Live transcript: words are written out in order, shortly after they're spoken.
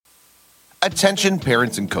Attention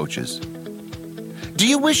parents and coaches. Do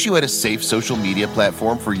you wish you had a safe social media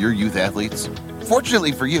platform for your youth athletes?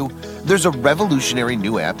 Fortunately for you, there's a revolutionary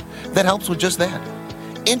new app that helps with just that.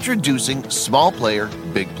 Introducing Small Player,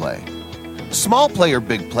 Big Play. Small Player,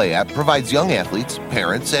 Big Play app provides young athletes,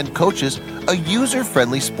 parents, and coaches a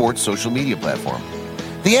user-friendly sports social media platform.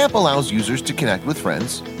 The app allows users to connect with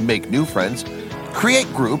friends, make new friends,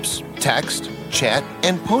 create groups, text, chat,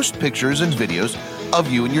 and post pictures and videos of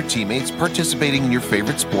you and your teammates participating in your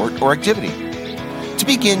favorite sport or activity. To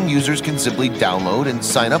begin, users can simply download and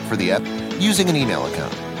sign up for the app using an email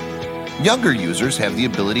account. Younger users have the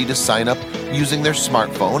ability to sign up using their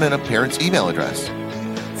smartphone and a parent's email address.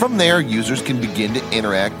 From there, users can begin to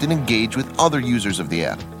interact and engage with other users of the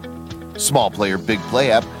app. Small Player Big Play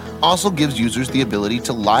app also gives users the ability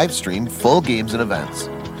to live stream full games and events.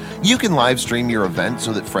 You can live stream your event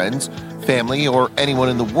so that friends, family, or anyone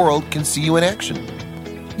in the world can see you in action.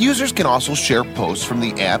 Users can also share posts from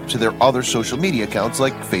the app to their other social media accounts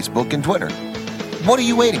like Facebook and Twitter. What are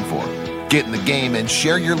you waiting for? Get in the game and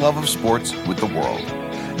share your love of sports with the world.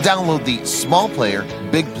 Download the Small Player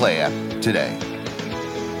Big Play app today.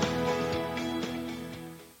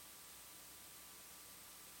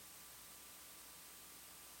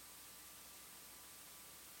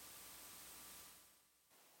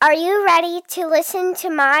 Are you ready to listen to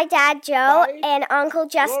my dad Joe and Uncle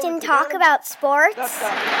Justin talk about sports? Now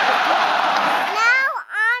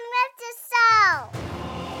on with the show.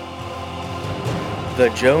 The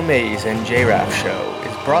Joe Mays and J-Raff Show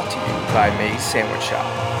is brought to you by Mays Sandwich Shop,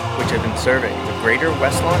 which have been serving the greater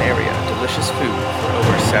West Lawn area delicious food for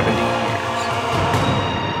over 70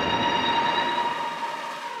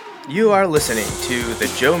 years. You are listening to the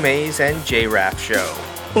Joe Mays and J-Raff Show.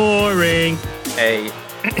 Boring. A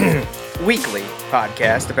weekly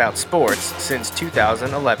podcast about sports since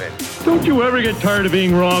 2011. Don't you ever get tired of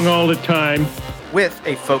being wrong all the time? With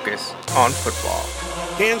a focus on football.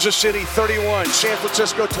 Kansas City 31, San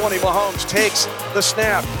Francisco 20. Mahomes takes the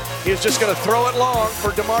snap. He's just going to throw it long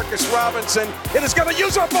for Demarcus Robinson. It is going to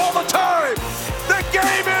use up all the time. The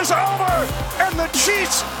game is over, and the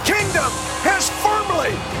Chiefs' kingdom has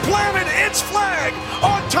firmly planted its flag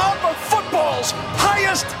on top of football's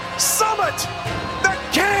highest summit. The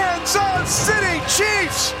Kansas City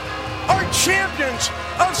Chiefs are champions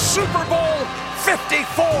of Super Bowl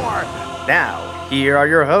 54. Now, here are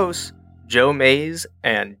your hosts, Joe Mays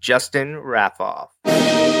and Justin Raffoff.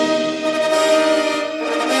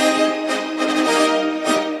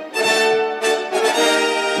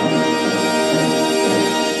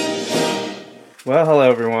 Well, hello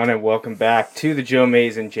everyone, and welcome back to the Joe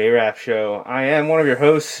Mays and J-Raff Show. I am one of your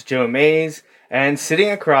hosts, Joe Mays, and sitting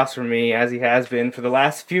across from me, as he has been for the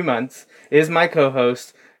last few months, is my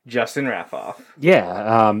co-host, Justin Raffoff.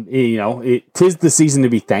 Yeah, tis the season to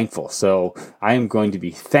be thankful. So I am going to be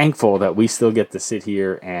thankful that we still get to sit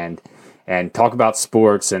here and talk about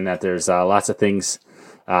sports, and that there's lots of things,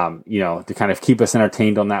 to kind of keep us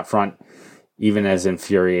entertained on that front, even as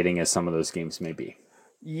infuriating as some of those games may be.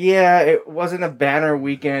 Yeah, it wasn't a banner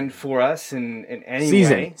weekend for us in any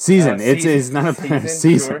way. Season. It's not a banner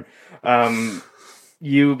season. Sure.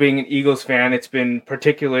 You being an Eagles fan, it's been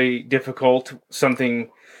particularly difficult,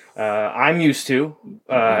 something I'm used to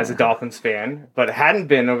as a Dolphins fan, but it hadn't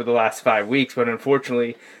been over the last 5 weeks. But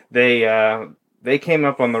unfortunately, they came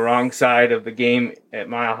up on the wrong side of the game at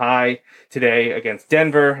Mile High today against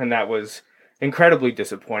Denver, and that was incredibly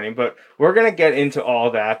disappointing. But we're going to get into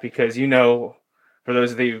all that because, for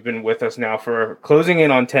those of you who've been with us now for closing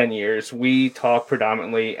in on 10 years, we talk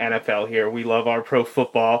predominantly NFL here. We love our pro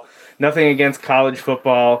football. Nothing against college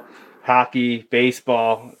football, hockey,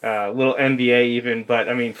 baseball, little NBA even. But,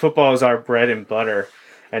 football is our bread and butter.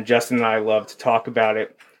 And Justin and I love to talk about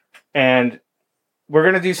it. And we're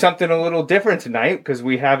going to do something a little different tonight because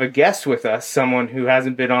we have a guest with us, someone who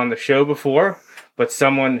hasn't been on the show before, but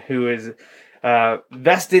someone who is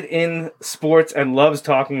vested in sports and loves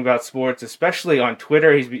talking about sports, especially on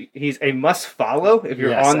Twitter. He's a must follow if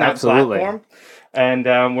you're on that platform. And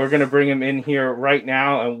we're going to bring him in here right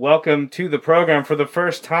now and welcome to the program for the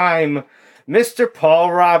first time, Mr.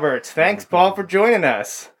 Paul Roberts. Thanks, Paul, for joining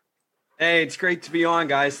us. Hey, it's great to be on,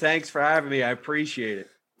 guys. Thanks for having me. I appreciate it.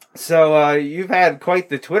 So you've had quite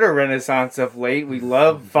the Twitter renaissance of late. We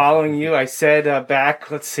love following you. I said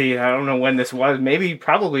back, let's see, I don't know when this was,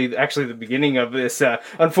 probably actually the beginning of this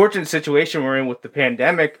unfortunate situation we're in with the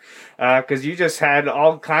pandemic, because you just had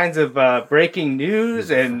all kinds of breaking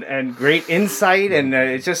news and great insight, and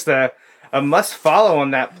it's just a must follow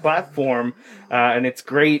on that platform, and it's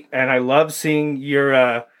great. And I love seeing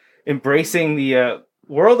your embracing the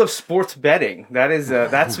world of sports betting.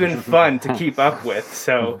 That's been fun to keep up with.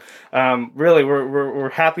 So really, we're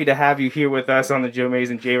happy to have you here with us on the Joe Mays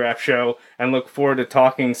and J-Rap show, and look forward to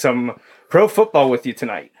talking some pro football with you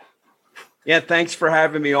tonight. Yeah, thanks for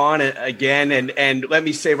having me on again. And let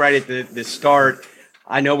me say right at the start,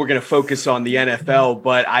 I know we're going to focus on the NFL,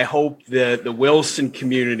 but I hope the Wilson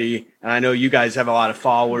community, and I know you guys have a lot of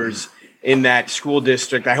followers in that school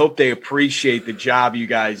district, I hope they appreciate the job you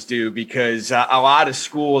guys do, because a lot of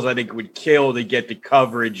schools, I think, would kill to get the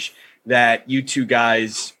coverage that you two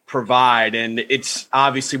guys provide. And it's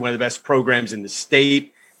obviously one of the best programs in the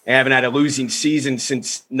state. I haven't had a losing season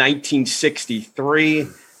since 1963.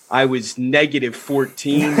 I was negative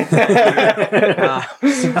 14.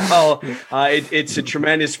 It's a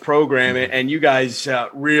tremendous program, and you guys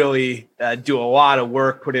really do a lot of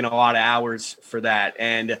work, put in a lot of hours for that.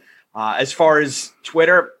 And as far as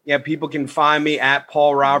Twitter, yeah, people can find me at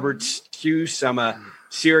Paul Roberts Cuse. I'm a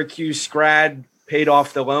Syracuse grad, paid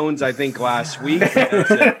off the loans, I think, last week.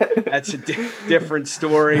 That's a different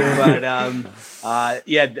story. But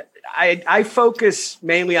yeah, I focus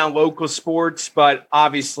mainly on local sports, but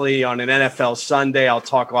obviously on an NFL Sunday, I'll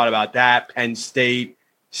talk a lot about that. Penn State,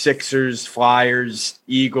 Sixers, Flyers,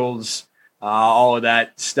 Eagles, all of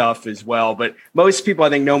that stuff as well. But most people, I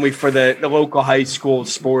think, know me for the local high school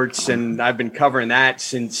sports, and I've been covering that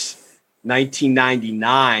since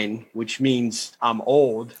 1999, which means I'm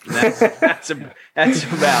old. That's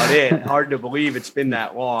about it. Hard to believe it's been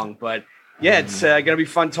that long, but yeah, it's going to be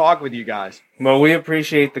fun talking with you guys. Well, we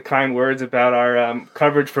appreciate the kind words about our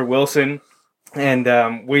coverage for Wilson,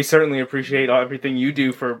 and we certainly appreciate everything you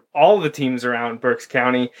do for all the teams around Berks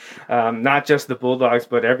County, not just the Bulldogs,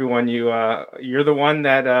 but everyone. You're the one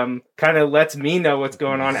that kind of lets me know what's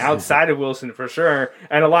going on outside of Wilson for sure,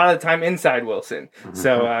 and a lot of the time inside Wilson.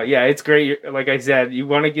 So yeah, it's great. Like I said, you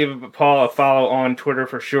want to give Paul a follow on Twitter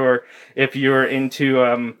for sure if you're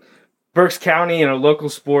into Berks County and local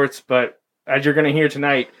sports, but as you're going to hear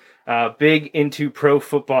tonight, big into pro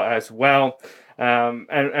football as well.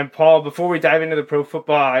 And Paul, before we dive into the pro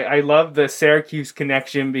football, I love the Syracuse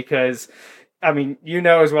connection because, I mean, you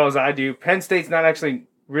know as well as I do, Penn State's not actually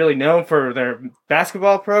really known for their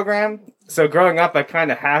basketball program. So growing up, I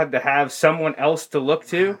kind of had to have someone else to look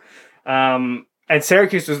to. And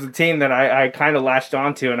Syracuse was the team that I kind of latched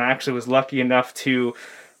onto, and I actually was lucky enough to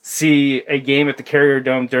see a game at the Carrier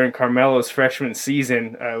Dome during Carmelo's freshman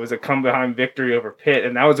season. It was a come-behind victory over Pitt,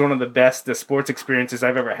 and that was one of the best sports experiences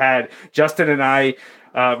I've ever had. Justin and I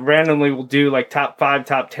randomly will do like top 5,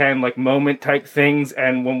 top 10, like moment type things,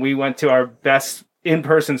 and when we went to our best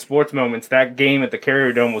in-person sports moments, that game at the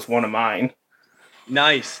Carrier Dome was one of mine.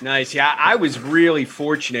 Nice. Yeah, I was really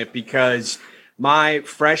fortunate because my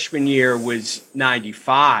freshman year was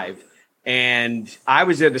 95, and I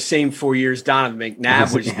was there the same 4 years Donovan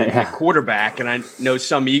McNabb was the quarterback. And I know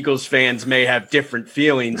some Eagles fans may have different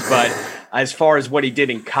feelings, but as far as what he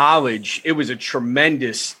did in college, it was a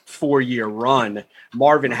tremendous 4-year run.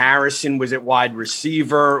 Marvin Harrison was at wide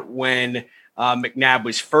receiver when McNabb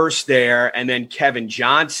was first there, and then Kevin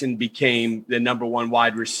Johnson became the number 1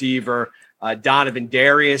 wide receiver. Donovan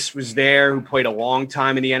Darius was there, who played a long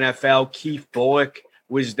time in the NFL. Keith Bullock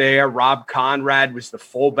was there. Rob Conrad was the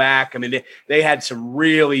fullback. I mean, they had some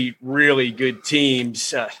really, really good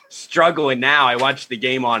teams struggling now. I watched the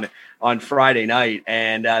game on Friday night,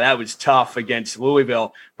 and that was tough against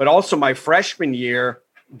Louisville. But also my freshman year,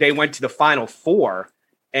 they went to the Final Four,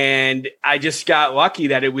 and I just got lucky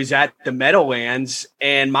that it was at the Meadowlands,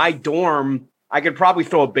 and my dorm, I could probably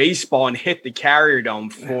throw a baseball and hit the Carrier Dome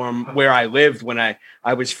from where I lived when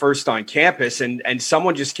I was first on campus, and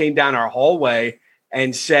someone just came down our hallway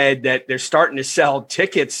and said that they're starting to sell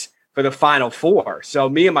tickets for the Final Four. So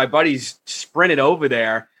me and my buddies sprinted over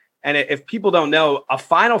there. And if people don't know, a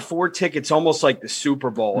Final Four ticket's almost like the Super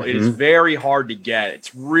Bowl. Mm-hmm. It is very hard to get.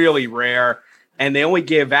 It's really rare. And they only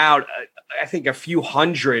give out, I think, a few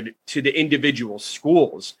hundred to the individual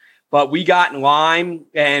schools. But we got in line,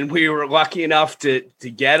 and we were lucky enough to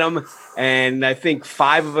get them. And I think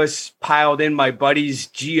 5 of us piled in my buddy's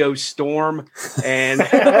Geostorm. And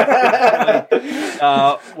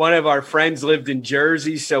one of our friends lived in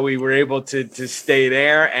Jersey, so we were able to stay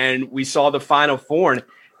there. And we saw the Final Four.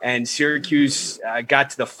 And Syracuse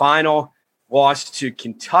got to the final, lost to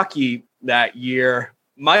Kentucky that year.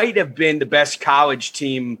 Might have been the best college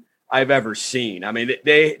team I've ever seen. I mean,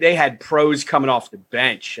 they had pros coming off the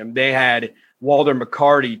bench. I mean, they had Walter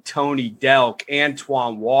McCarty, Tony Delk,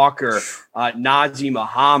 Antoine Walker, Nazim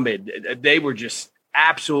Muhammad. They were just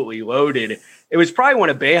absolutely loaded. It was probably one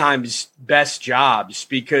of Boeheim's best jobs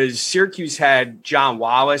because Syracuse had John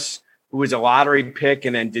Wallace, who was a lottery pick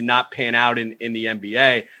and then did not pan out in the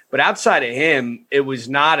NBA. But outside of him, it was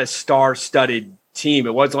not a star-studded team.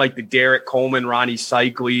 It wasn't like the Derek Coleman, Ronnie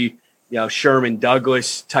Cycli, Sherman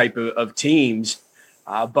Douglas type of teams.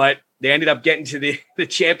 But they ended up getting to the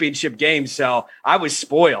championship game. So I was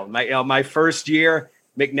spoiled. My first year,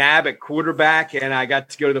 McNabb at quarterback, and I got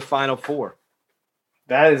to go to the Final Four.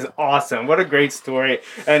 That is awesome. What a great story.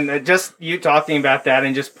 And just you talking about that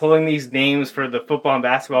and just pulling these names for the football and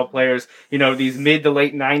basketball players, these mid to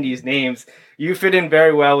late 90s names, you fit in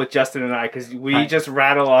very well with Justin and I because we just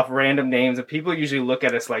rattle off random names and people usually look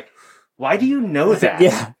at us like, why do you know that?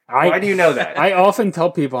 Yeah. Why do you know that? I often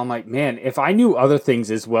tell people, I'm like, man, if I knew other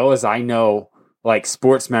things as well as I know, like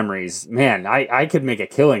sports memories, man, I could make a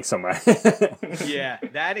killing somewhere. Yeah,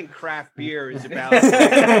 that and craft beer is about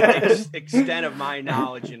the extent of my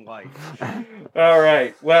knowledge in life. All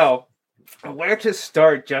right. Well, where to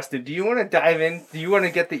start, Justin? Do you want to dive in? Do you want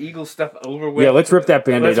to get the Eagles stuff over with? Yeah, let's rip that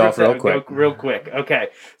Band-Aid off real quick. Real quick. Okay.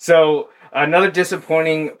 So another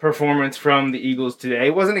disappointing performance from the Eagles today.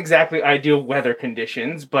 It wasn't exactly ideal weather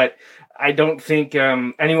conditions, but I don't think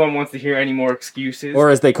anyone wants to hear any more excuses. Or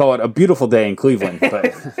as they call it, a beautiful day in Cleveland.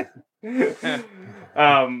 But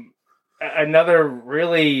another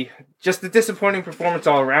really just a disappointing performance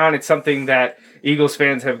all around. It's something that Eagles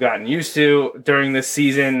fans have gotten used to during this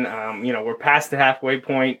season. We're past the halfway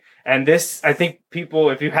point. And this, I think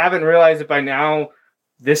people, if you haven't realized it by now,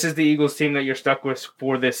 this is the Eagles team that you're stuck with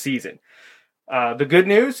for this season. The good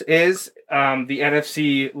news is the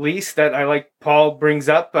NFC lease that Paul brings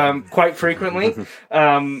up quite frequently.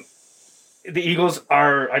 The Eagles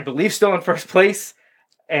are, I believe, still in first place.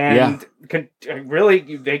 And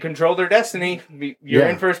really, they control their destiny. You're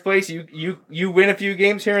in first place. You win a few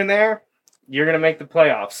games here and there, you're going to make the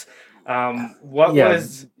playoffs. What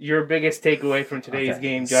was your biggest takeaway from today's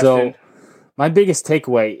game, Justin? So my biggest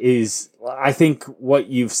takeaway is, I think what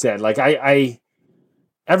you've said. Like I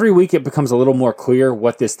every week it becomes a little more clear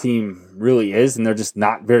what this team really is, and they're just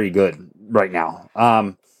not very good right now.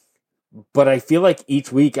 But I feel like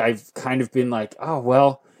each week I've kind of been like, oh,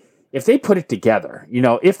 well, if they put it together,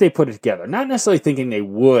 not necessarily thinking they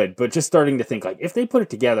would, but just starting to think like, if they put it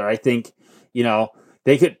together, I think,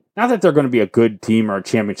 they could, not that they're going to be a good team or a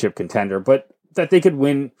championship contender, but that they could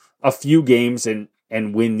win a few games and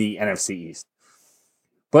win the NFC East.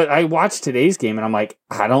 But I watched today's game and I'm like,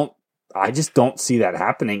 I just don't see that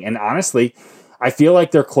happening. And honestly, I feel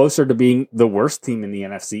like they're closer to being the worst team in the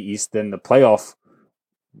NFC East than the playoff,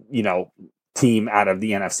 team out of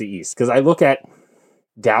the NFC East. Because I look at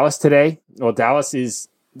Dallas today. Well, Dallas is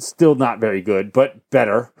still not very good, but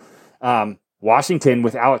better. Washington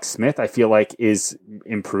with Alex Smith, I feel like, is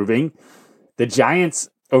improving. The Giants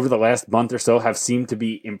over the last month or so have seemed to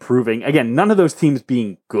be improving. Again, none of those teams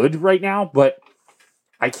being good right now, but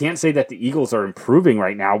I can't say that the Eagles are improving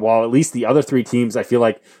right now, while at least the other three teams I feel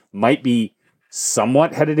like might be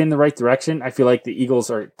somewhat headed in the right direction. I feel like the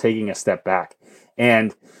Eagles are taking a step back.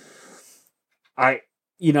 And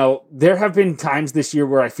there have been times this year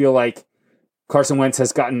where I feel like Carson Wentz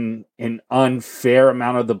has gotten an unfair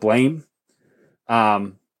amount of the blame.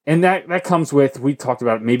 And that comes with, we talked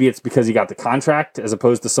about, maybe it's because he got the contract as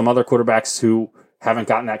opposed to some other quarterbacks who haven't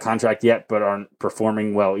gotten that contract yet, but aren't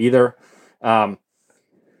performing well either. I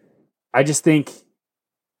think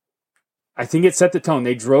it set the tone.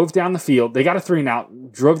 They drove down the field. They got a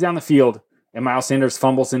 3-and-out, drove down the field, and Miles Sanders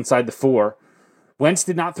fumbles inside the 4. Wentz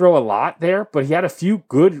did not throw a lot there, but he had a few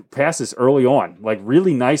good passes early on, like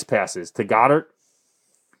really nice passes to Goddard.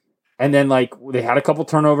 And then they had a couple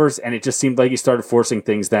turnovers, and it just seemed like he started forcing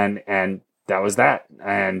things then, and that was that.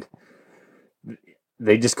 And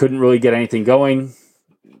they just couldn't really get anything going.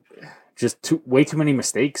 Just way too many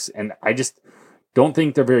mistakes, and I just don't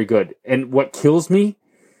think they're very good. And what kills me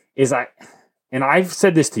is I've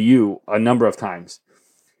said this to you a number of times.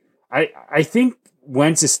 I think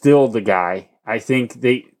Wentz is still the guy. I think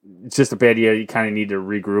it's just a bad year. You kind of need to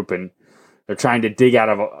regroup, and they're trying to dig out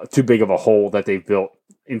of too big of a hole that they've built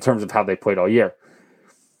in terms of how they played all year.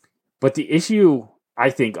 But the issue,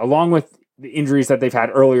 I think, along with the injuries that they've had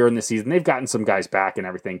earlier in the season, they've gotten some guys back and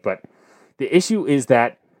everything. But the issue is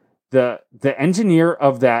that the engineer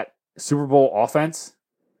of that Super Bowl offense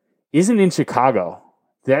isn't in Chicago.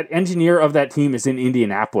 That engineer of that team is in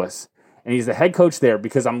Indianapolis. And he's the head coach there,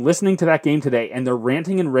 because I'm listening to that game today and they're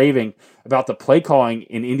ranting and raving about the play calling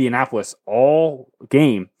in Indianapolis all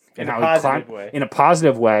game. In a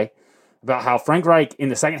positive way, about how Frank Reich in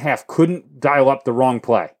the second half couldn't dial up the wrong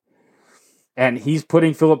play. And he's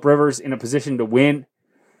putting Phillip Rivers in a position to win.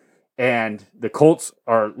 And the Colts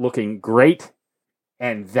are looking great.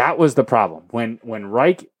 And that was the problem. When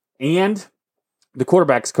Reich and the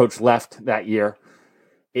quarterback's coach left that year.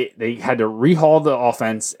 They had to rehaul the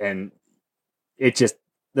offense, and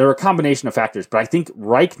there are a combination of factors. But I think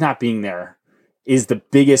Reich not being there is the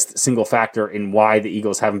biggest single factor in why the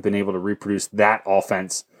Eagles haven't been able to reproduce that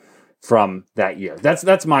offense from that year.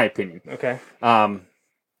 That's my opinion. Okay.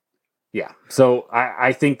 Yeah. So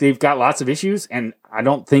I think they've got lots of issues, and I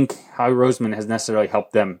don't think Howie Roseman has necessarily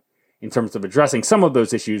helped them in terms of addressing some of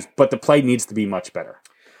those issues, but the play needs to be much better.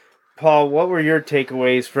 Paul, what were your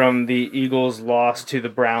takeaways from the Eagles' loss to the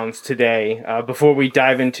Browns today? Before we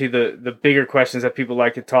dive into the bigger questions that people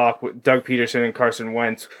like to talk with Doug Peterson and Carson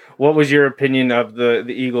Wentz, what was your opinion of the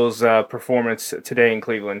Eagles' performance today in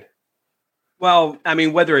Cleveland? Well, I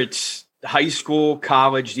mean, whether it's high school,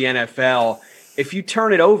 college, the NFL, if you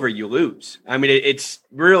turn it over, you lose. I mean, it's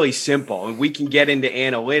really simple. And we can get into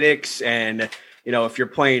analytics and, if you're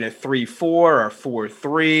playing a 3-4 or a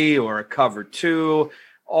 4-3 or a cover 2,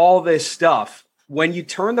 all this stuff. When you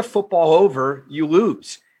turn the football over, you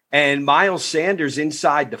lose. And Miles Sanders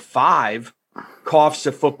inside the 5 coughs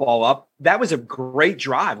the football up. That was a great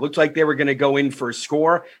drive. Looked like they were going to go in for a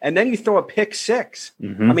score. And then you throw a pick 6.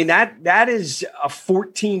 Mm-hmm. I mean, that is a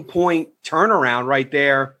 14-point turnaround right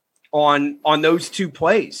there on those 2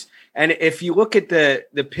 plays. And if you look at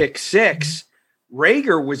the pick 6,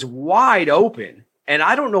 Reagor was wide open. And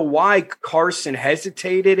I don't know why Carson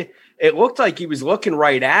hesitated. It looked like he was looking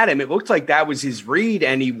right at him. It looked like that was his read,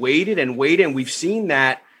 and he waited and waited. And we've seen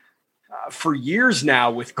that for years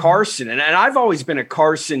now with Carson. And I've always been a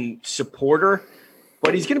Carson supporter,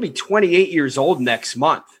 but he's going to be 28 years old next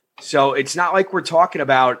month. So it's not like we're talking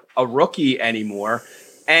about a rookie anymore.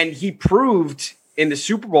 And he proved in the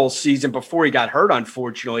Super Bowl season before he got hurt,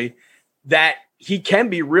 unfortunately, that he can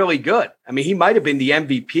be really good. I mean, he might have been the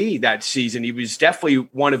MVP that season. He was definitely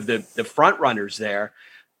one of the front runners there.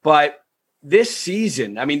 But this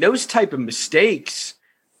season, I mean, those type of mistakes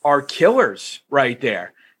are killers right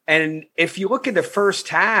there. And if you look at the first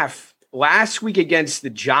half, last week against the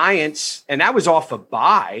Giants, and that was off a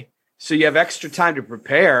bye, so you have extra time to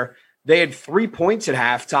prepare, they had 3 points at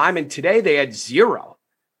halftime, and today they had 0.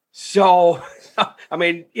 So, I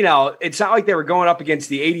mean, it's not like they were going up against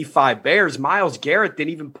the 85 Bears. Myles Garrett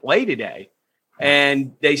didn't even play today.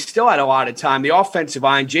 And they still had a lot of time. The offensive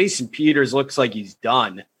line, Jason Peters looks like he's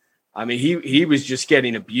done. I mean, he was just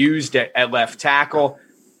getting abused at left tackle.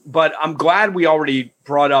 But I'm glad we already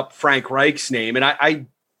brought up Frank Reich's name. And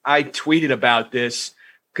I tweeted about this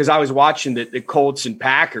because I was watching the Colts and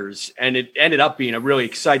Packers, and it ended up being a really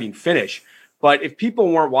exciting finish. But if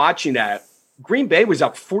people weren't watching that, Green Bay was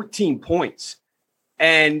up 14 points.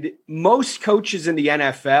 And most coaches in the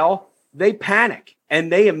NFL, they panic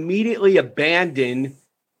and they immediately abandon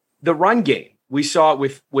the run game. We saw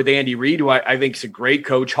it with Andy Reid, who I think is a great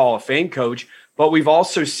coach, Hall of Fame coach, but we've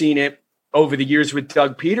also seen it over the years with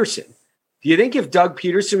Doug Peterson. Do you think if Doug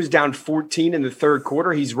Peterson was down 14 in the third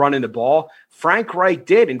quarter, he's running the ball? Frank Reich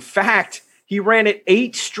did. In fact, he ran it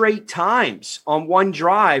 8 straight times on one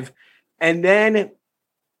drive. And then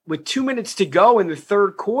with 2 minutes to go in the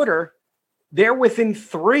third quarter, they're within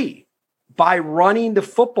 3 by running the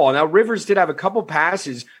football. Now, Rivers did have a couple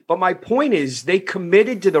passes, but my point is they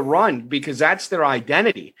committed to the run because that's their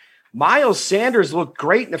identity. Miles Sanders looked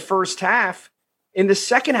great in the first half. In the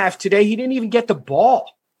second half today, he didn't even get the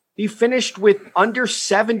ball. He finished with under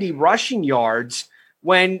 70 rushing yards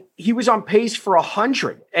when he was on pace for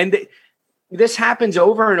 100. And this happens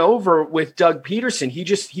over and over with Doug Peterson.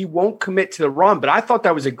 He won't commit to the run. But I thought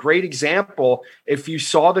that was a great example if you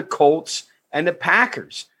saw the Colts and the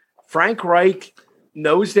Packers. Frank Reich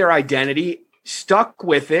knows their identity, stuck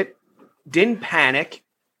with it, didn't panic,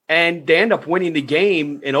 and they end up winning the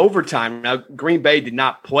game in overtime. Now, Green Bay did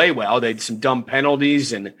not play well. They had some dumb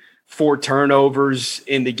penalties and 4 turnovers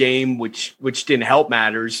in the game, which didn't help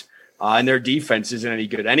matters, and their defense isn't any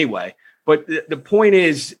good anyway. But the point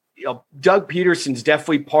is, Doug Peterson's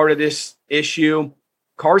definitely part of this issue.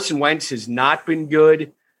 Carson Wentz has not been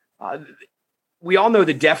good. We all know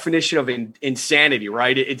the definition of insanity,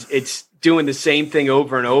 right? It's doing the same thing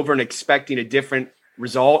over and over and expecting a different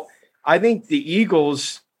result. I think the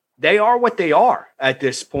Eagles, they are what they are at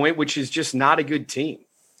this point, which is just not a good team.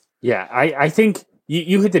 Yeah, I think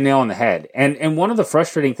you hit the nail on the head. And one of the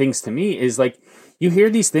frustrating things to me is, like, you hear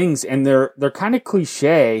these things and they're kind of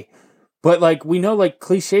cliche, but like we know, like,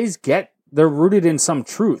 cliches they're rooted in some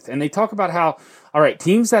truth. And they talk about how, all right,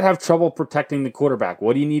 teams that have trouble protecting the quarterback,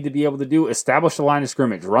 what do you need to be able to do? Establish the line of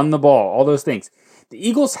scrimmage, run the ball, all those things. The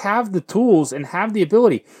Eagles have the tools and have the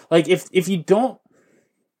ability. Like, if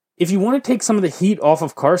you want to take some of the heat off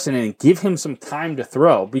of Carson and give him some time to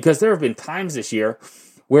throw, because there have been times this year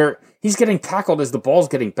where he's getting tackled as the ball's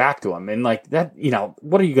getting back to him. And like that,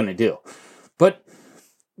 what are you going to do? But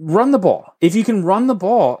run the ball. If you can run the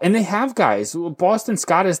ball, and they have guys. Boston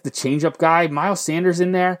Scott is the changeup guy. Miles Sanders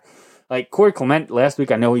in there. Like Corey Clement last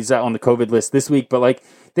week, I know he's on the COVID list this week, but like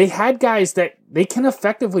they had guys that they can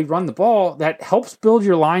effectively run the ball. That helps build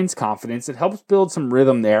your line's confidence. It helps build some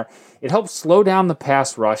rhythm there. It helps slow down the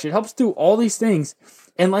pass rush. It helps do all these things.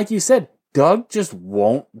 And like you said, Doug just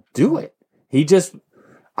won't do it.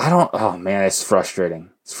 Oh man, it's frustrating.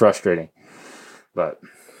 It's frustrating. But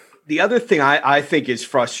the other thing I think is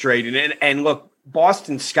frustrating, and look,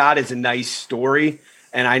 Boston Scott is a nice story,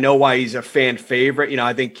 and I know why he's a fan favorite.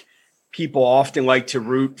 I think people often like to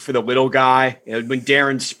root for the little guy. When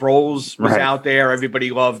Darren Sproles was out there,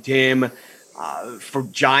 everybody loved him. For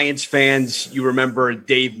Giants fans, you remember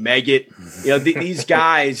Dave Meggett. These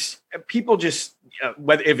guys, people just,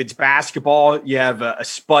 whether if it's basketball, you have a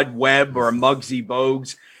Spud Webb or a Muggsy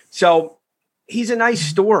Bogues. So he's a nice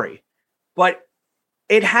story, but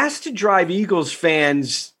it has to drive Eagles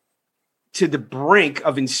fans to the brink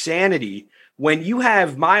of insanity when you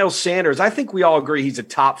have Miles Sanders. I think we all agree he's a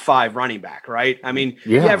top 5 running back, right? I mean,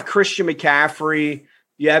 you have Christian McCaffrey,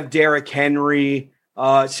 you have Derrick Henry,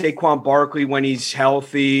 Saquon Barkley when he's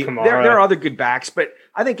healthy. There are other good backs, but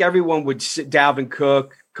I think everyone would sit Dalvin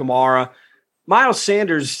Cook, Kamara. Miles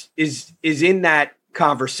Sanders is in that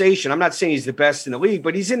conversation. I'm not saying he's the best in the league,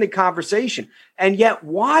 but he's in the conversation. And yet,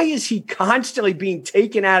 why is he constantly being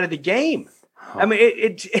taken out of the game? I mean,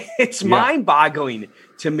 it's mind-boggling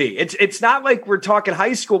to me. It's not like we're talking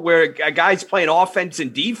high school where a guy's playing offense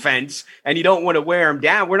and defense and you don't want to wear him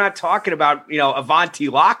down. We're not talking about, Avante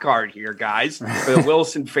Lockhart here, guys, for the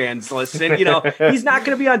Wilson fans listen. He's not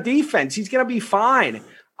going to be on defense. He's going to be fine.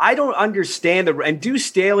 I don't understand and Deuce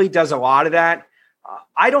Staley does a lot of that.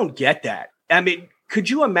 I don't get that. I mean, could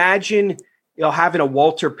you imagine, having a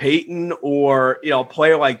Walter Payton or, a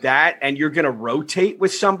player like that, and you're going to rotate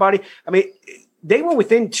with somebody? I mean, they were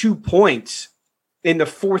within 2 points in the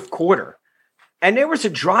fourth quarter. And there was a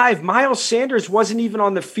drive. Miles Sanders wasn't even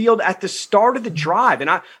on the field at the start of the drive. And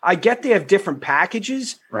I get they have different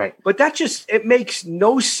packages, right? But it makes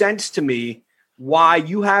no sense to me why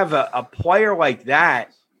you have a player like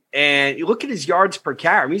that. And you look at his yards per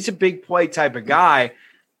carry. I mean, he's a big play type of guy.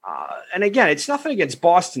 And again, it's nothing against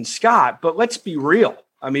Boston Scott, but let's be real.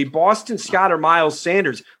 I mean, Boston Scott or Miles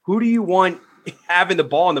Sanders, who do you want having the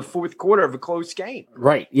ball in the fourth quarter of a close game?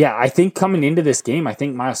 Right. Yeah. I think coming into this game, I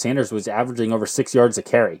think Miles Sanders was averaging over 6 yards a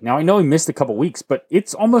carry. Now, I know he missed a couple weeks, but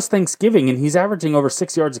it's almost Thanksgiving and he's averaging over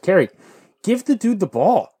 6 yards a carry. Give the dude the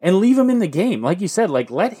ball and leave him in the game. Like you said,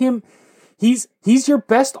 let him, he's your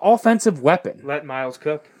best offensive weapon. Let Miles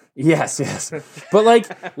cook. Yes. But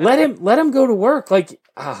let him go to work.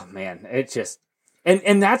 Oh man, it just,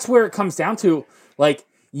 and that's where it comes down to,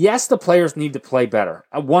 yes, the players need to play better.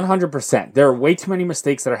 100%. There are way too many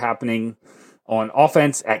mistakes that are happening on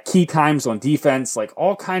offense at key times, on defense,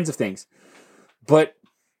 all kinds of things. But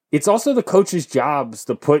it's also the coach's jobs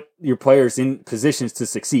to put your players in positions to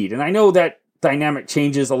succeed. And I know that dynamic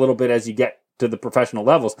changes a little bit as you get to the professional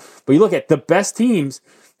levels, but you look at the best teams,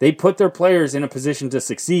 they put their players in a position to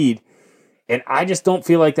succeed. And I just don't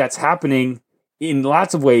feel like that's happening in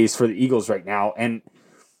lots of ways for the Eagles right now. And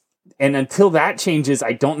until that changes,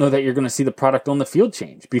 I don't know that you're going to see the product on the field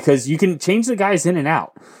change, because you can change the guys in and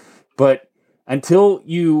out. But until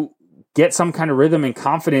you get some kind of rhythm and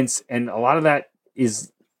confidence, and a lot of that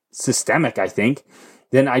is systemic, I think,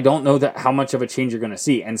 then I don't know that how much of a change you're going to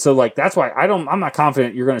see. And so that's why I'm not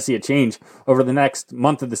confident you're going to see a change over the next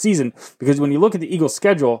month of the season, because when you look at the Eagles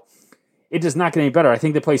schedule, it does not get any better. I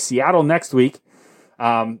think they play Seattle next week.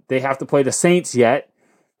 They have to play the Saints yet.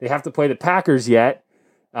 They have to play the Packers yet.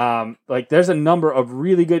 There's a number of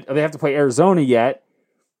really good, they have to play Arizona yet.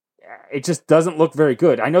 It just doesn't look very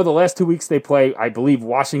good. I know the last 2 weeks they play, I believe,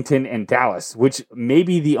 Washington and Dallas, which may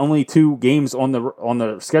be the only 2 games on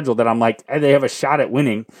the schedule that I'm they have a shot at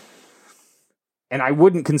winning. And I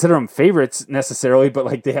wouldn't consider them favorites necessarily,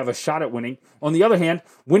 but they have a shot at winning. On the other hand,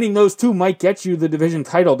 winning those 2 might get you the division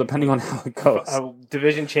title, depending on how it goes. A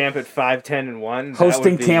division champ at 5-10-1,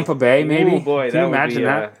 hosting Tampa Bay, maybe. Oh boy, can you imagine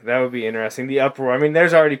that? That would be interesting. The uproar. I mean,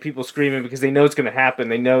 there's already people screaming because they know it's going to happen.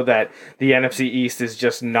 They know that the NFC East is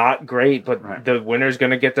just not great, but the winner's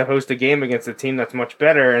going to get to host a game against a team that's much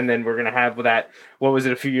better, and then we're going to have that. What was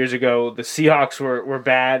it a few years ago? The Seahawks were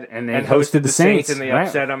bad, and they hosted the Saints, and they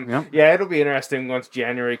upset them. Yep. Yeah, it'll be interesting once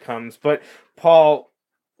January comes. But Paul,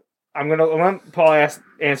 I'm gonna let Paul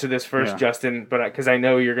answer this first, Justin, but because I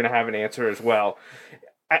know you're gonna have an answer as well.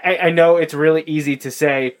 I know it's really easy to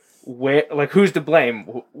say who's to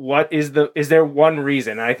blame? Is there one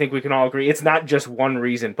reason? And I think we can all agree it's not just one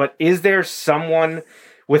reason, but is there someone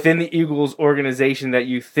within the Eagles organization that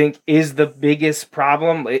you think is the biggest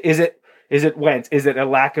problem? Is it Wentz? Is it a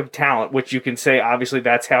lack of talent, which you can say, obviously,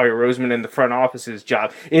 that's Howie Roseman in the front office's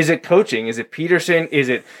job? Is it coaching? Is it Peterson? Is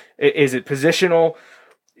it positional?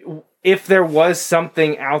 If there was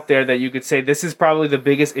something out there that you could say, this is probably the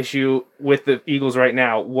biggest issue with the Eagles right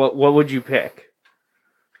now, what would you pick?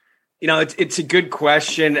 It's a good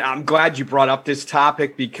question. I'm glad you brought up this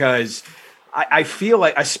topic because I feel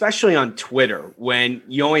like, especially on Twitter, when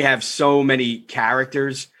you only have so many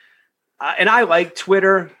characters, and I like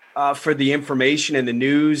Twitter for the information and the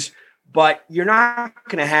news, but you're not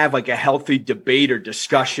going to have like a healthy debate or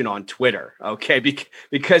discussion on Twitter, okay?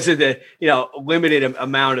 Because of the limited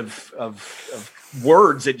amount of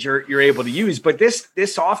words that you're able to use. But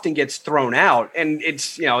this often gets thrown out, and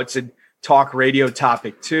it's a talk radio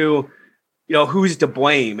topic too. Who's to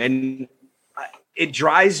blame? And it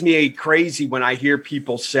drives me crazy when I hear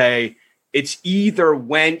people say it's either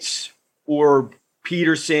Wentz or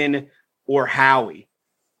Peterson or Howie.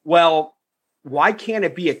 Well, why can't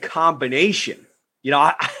it be a combination?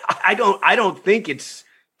 I don't think it's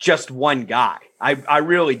just one guy. I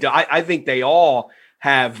really do. I think they all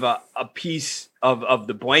have a piece of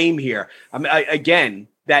the blame here. I mean, again,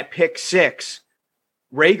 that pick six,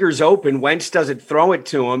 Rager's open. Wentz doesn't throw it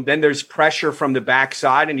to him. Then there's pressure from the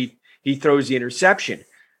backside, and he throws the interception.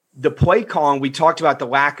 The play calling, we talked about the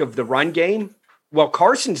lack of the run game. Well,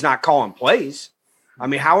 Carson's not calling plays. I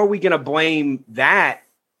mean, how are we going to blame that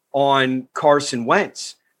on Carson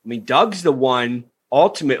Wentz? I mean, Doug's the one,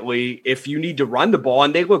 ultimately, if you need to run the ball,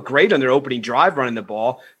 and they look great on their opening drive running the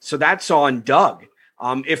ball, so that's on Doug.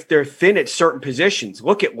 If they're thin at certain positions,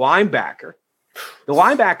 look at linebacker. The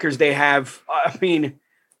linebackers they have,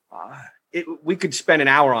 we could spend an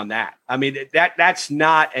hour on that. I mean, that's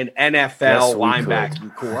not an NFL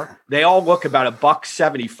linebacking core. They all look about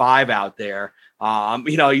 $175 out there.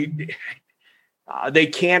 They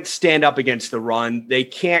can't stand up against the run. They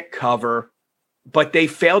can't cover, but they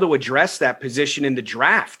fail to address that position in the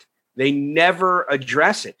draft. They never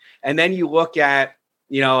address it. And then you look at,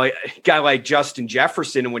 a guy like Justin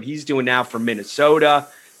Jefferson and what he's doing now for Minnesota,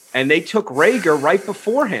 and they took Rager right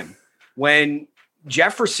before him when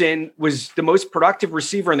Jefferson was the most productive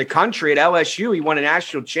receiver in the country at LSU. He won a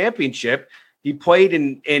national championship. He played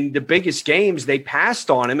in the biggest games. They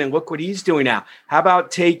passed on him, and look what he's doing now. How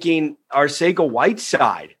about taking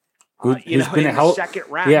Arcega-Whiteside? Who's been in the second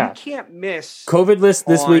round. Yeah. You can't miss COVID list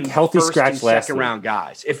this week, healthy first scratch and last second week. round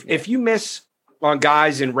guys. If you miss on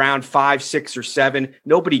guys in round 5, 6, or 7,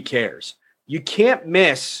 nobody cares. You can't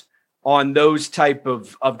miss on those type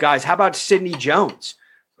of guys. How about Sidney Jones,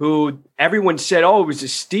 who everyone said, it was a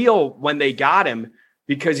steal when they got him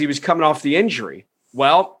because he was coming off the injury.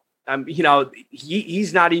 Well,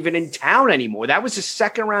 he's not even in town anymore. That was a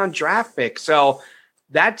second round draft pick. So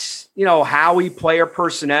that's, Howie player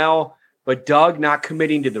personnel, but Doug not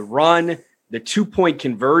committing to the run, the 2-point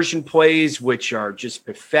conversion plays, which are just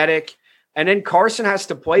pathetic. And then Carson has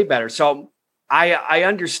to play better. So I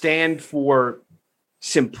understand for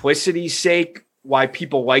simplicity's sake why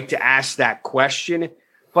people like to ask that question,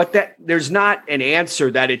 but that there's not an answer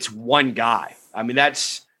that it's one guy. I mean,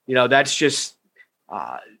 that's just,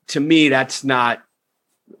 to me, that's not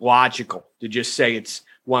logical to just say it's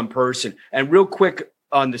one person. And real quick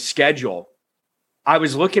on the schedule, I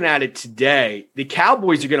was looking at it today. The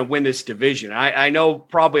Cowboys are going to win this division. I know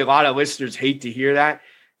probably a lot of listeners hate to hear that.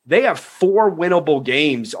 They have 4 winnable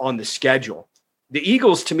games on the schedule. The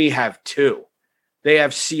Eagles, to me, have 2. They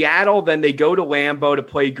have Seattle, then they go to Lambeau to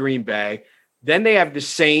play Green Bay. Then they have the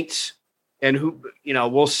Saints, and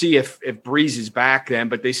we'll see if Breeze is back then,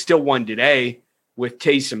 but they still won today with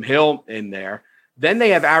Taysom Hill in there. Then they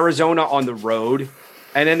have Arizona on the road,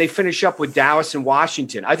 and then they finish up with Dallas and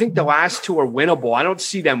Washington. I think the last 2 are winnable. I don't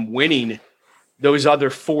see them winning those other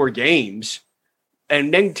 4 games.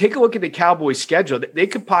 And then take a look at the Cowboys' schedule. They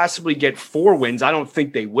could possibly get 4 wins. I don't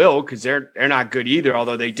think they will because they're not good either,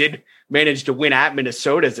 although they did manage to win at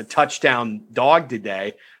Minnesota as a touchdown dog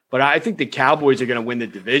today. But I think the Cowboys are going to win the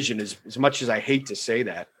division as much as I hate to say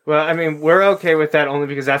that. Well, I mean, we're okay with that only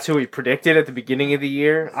because that's who we predicted at the beginning of the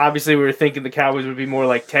year. Obviously, we were thinking the Cowboys would be more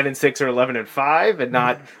like 10-6 or 11-5 and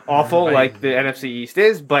not awful like the NFC East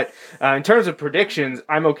is. But in terms of predictions,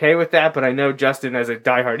 I'm okay with that. But I know Justin, as a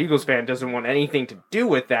diehard Eagles fan, doesn't want anything to do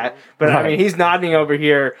with that. But I mean, he's nodding over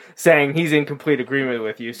here saying he's in complete agreement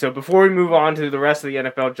with you. So before we move on to the rest of the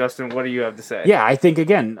NFL, Justin, what do you have to say? Yeah, I think,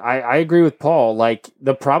 again, I agree with Paul. Like,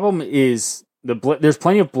 the problem is there's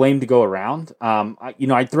plenty of blame to go around.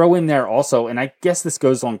 I throw in there also, and I guess this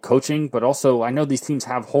goes on coaching, but also I know these teams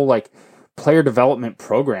have whole like player development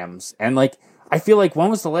programs, and like I feel like when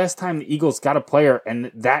was the last time the Eagles got a player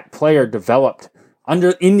and that player developed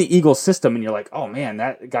in the Eagles system, and you're like, oh man,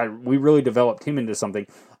 that guy, we really developed him into something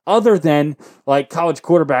other than like college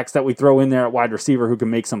quarterbacks that we throw in there at wide receiver who can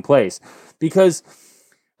make some plays. Because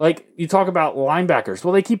like you talk about linebackers,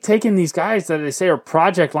 well, they keep taking these guys that they say are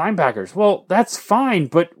project linebackers. Well, that's fine,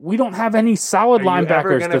 but we don't have any solid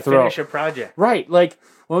linebackers to throw. Finish a project, right? Like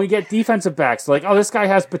when we get defensive backs, like, oh, this guy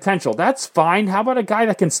has potential. That's fine. How about a guy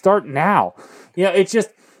that can start now?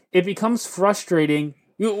 It becomes frustrating.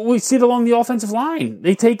 We see it along the offensive line.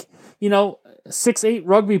 They take 6'8"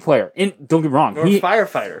 rugby player. And don't get me wrong, or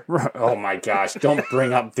firefighter. Oh my gosh! Don't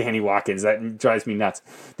bring up Danny Watkins. That drives me nuts.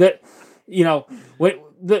 Some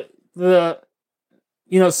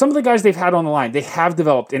of the guys they've had on the line, they have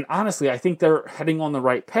developed, and honestly, I think they're heading on the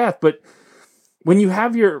right path. But when you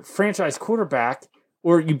have your franchise quarterback,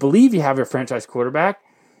 or you believe you have your franchise quarterback,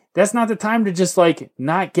 that's not the time to just like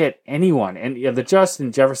not get anyone. And the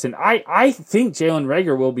Justin Jefferson, I think Jalen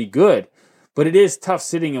Reagor will be good, but it is tough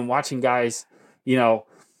sitting and watching guys,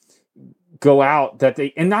 go out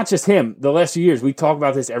and not just him. The last few years, we talk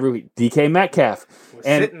about this every week. DK Metcalf.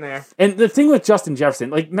 Sitting there. And the thing with Justin Jefferson,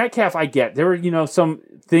 like Metcalf, I get. There were, some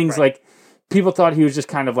things like people thought he was just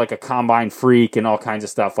kind of like a combine freak and all kinds of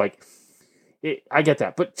stuff. I get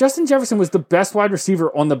that. But Justin Jefferson was the best wide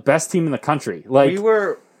receiver on the best team in the country. We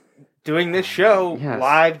were doing this show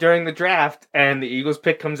live during the draft, and the Eagles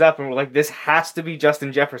pick comes up, and we're like, this has to be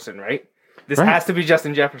Justin Jefferson, right? This has to be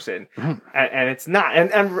Justin Jefferson, and it's not,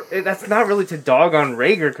 and that's not really to dog on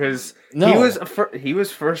Reagor because he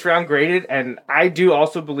was first round graded, and I do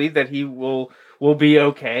also believe that he will be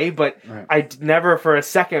okay. But I never for a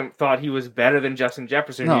second thought he was better than Justin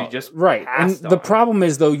Jefferson. No, and the problem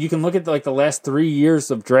is though, you can look at like the last 3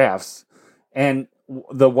 years of drafts and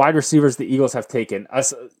the wide receivers the Eagles have taken.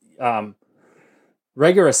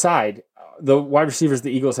 Reagor aside, the wide receivers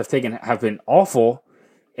the Eagles have taken have been awful.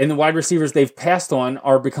 And the wide receivers they've passed on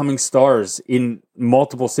are becoming stars in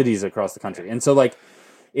multiple cities across the country. And so,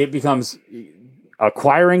 it becomes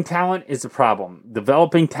acquiring talent is a problem.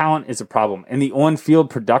 Developing talent is a problem. And the on-field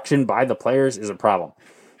production by the players is a problem.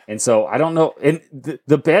 And so, I don't know. And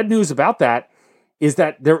the bad news about that is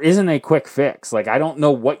that there isn't a quick fix. I don't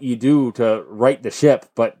know what you do to right the ship,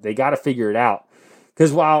 but they got to figure it out.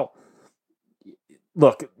 Because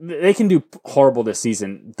look, they can do horrible this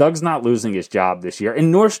season. Doug's not losing his job this year, and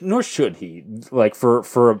nor should he.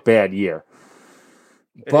 For a bad year,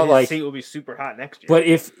 but his seat will be super hot next year. But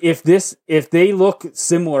if they look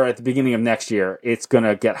similar at the beginning of next year, it's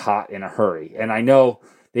gonna get hot in a hurry. And I know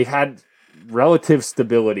they've had relative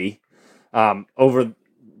stability over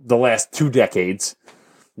the last 2 decades.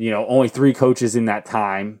 Only 3 coaches in that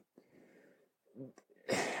time.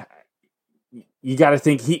 You got to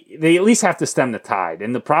think they at least have to stem the tide.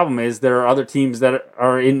 And the problem is there are other teams that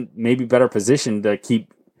are in maybe better position to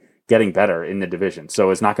keep getting better in the division. So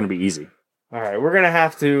it's not going to be easy. All right. We're going to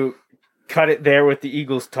have to cut it there with the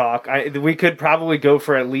Eagles talk. We could probably go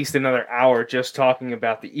for at least another hour just talking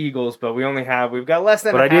about the Eagles, but we've got less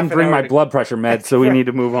than But I didn't bring my blood pressure meds, so we need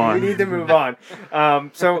to move on. We need to move on.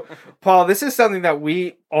 So, Paul, this is something that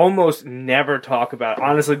we almost never talk about.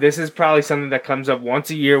 Honestly, this is probably something that comes up once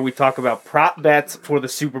a year. We talk about prop bets for the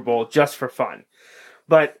Super Bowl just for fun.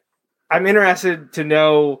 But I'm interested to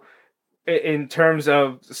know, in terms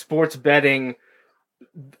of sports betting,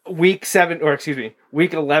 week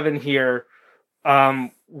 11 here,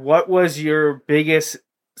 what was your biggest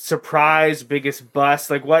surprise, biggest bust?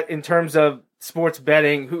 What in terms of sports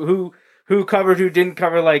betting, who covered, who didn't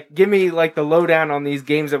cover? Give me the lowdown on these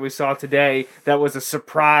games that we saw today that was a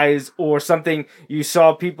surprise or something you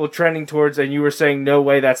saw people trending towards and you were saying, no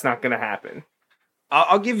way, that's not going to happen.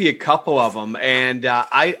 I'll give you a couple of them. And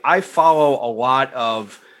I follow a lot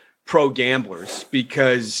of pro gamblers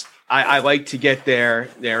because I like to get their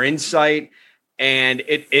insight, and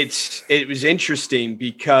it was interesting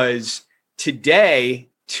because today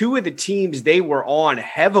 2 of the teams they were on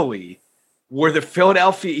heavily were the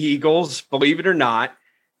Philadelphia Eagles, believe it or not,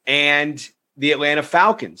 and the Atlanta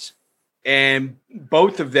Falcons, and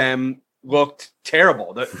both of them looked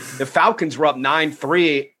terrible. The Falcons were up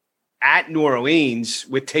 9-3 at New Orleans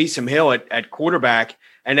with Taysom Hill at quarterback,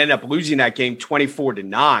 and ended up losing that game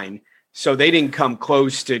 24-9. So they didn't come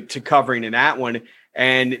close to covering in that one.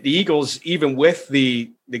 And the Eagles, even with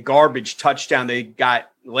the garbage touchdown they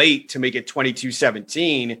got late to make it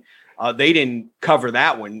 22-17, they didn't cover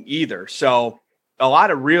that one either. So a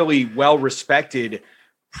lot of really well-respected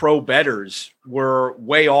pro bettors were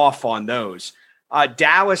way off on those.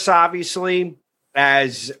 Dallas, obviously,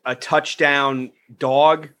 as a touchdown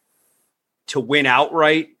dog to win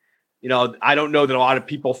outright. You know, I don't know that a lot of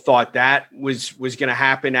people thought that was going to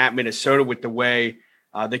happen at Minnesota with the way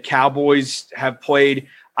the Cowboys have played.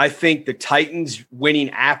 I think the Titans winning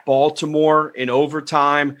at Baltimore in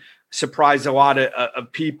overtime surprised a lot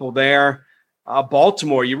of people there.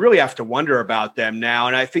 Baltimore, you really have to wonder about them now.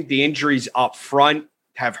 And I think the injuries up front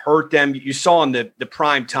have hurt them. You saw in the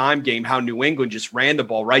prime time game how New England just ran the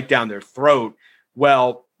ball right down their throat.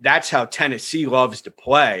 Well, that's how Tennessee loves to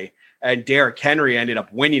play. And Derrick Henry ended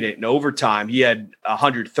up winning it in overtime. He had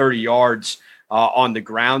 130 yards on the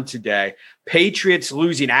ground today. Patriots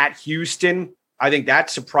losing at Houston. I think that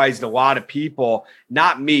surprised a lot of people,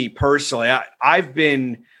 not me personally. I've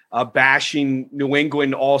been bashing New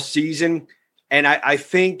England all season. And I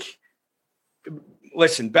think,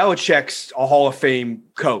 listen, Belichick's a Hall of Fame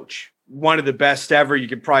coach, one of the best ever. You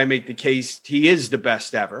could probably make the case he is the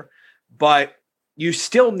best ever, but you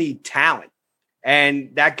still need talent.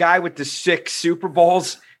 And that guy with the 6 Super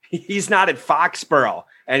Bowls, he's not at Foxborough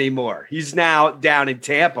anymore. He's now down in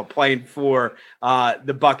Tampa playing for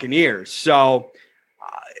the Buccaneers. So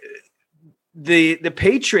the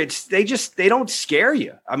Patriots, they don't scare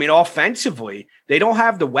you. I mean, offensively, they don't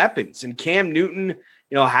have the weapons. And Cam Newton,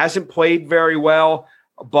 hasn't played very well.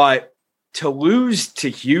 But to lose to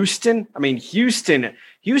Houston, I mean,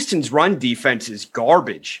 Houston's run defense is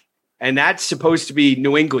garbage. And that's supposed to be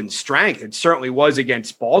New England's strength. It certainly was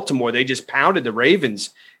against Baltimore. They just pounded the Ravens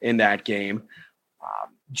in that game.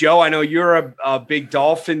 Joe, I know you're a big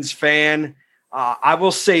Dolphins fan. I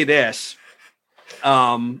will say this.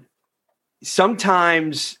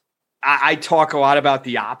 Sometimes I talk a lot about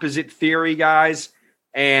the opposite theory, guys.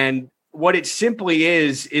 And what it simply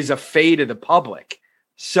is a fade of the public.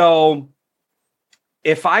 So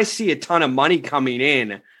if I see a ton of money coming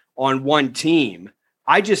in on one team,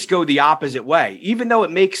 I just go the opposite way, even though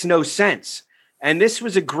it makes no sense. And this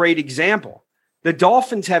was a great example. The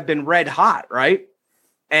Dolphins have been red hot, right?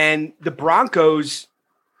 And the Broncos,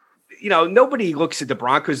 nobody looks at the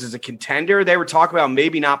Broncos as a contender. They were talking about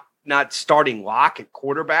maybe not starting Locke at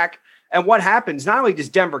quarterback. And what happens? Not only does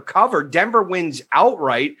Denver cover, Denver wins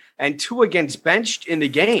outright and Tua gets benched in the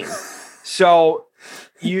game. So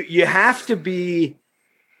you have to be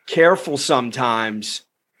careful sometimes.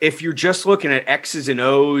 If you're just looking at X's and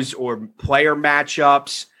O's or player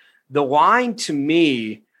matchups, the line to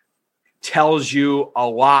me tells you a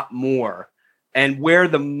lot more. And where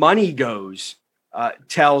the money goes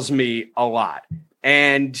tells me a lot.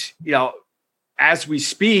 And, as we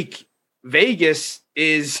speak, Vegas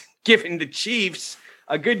is giving the Chiefs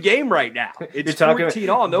a good game right now. It's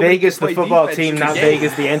 14-all. Vegas, the football team, not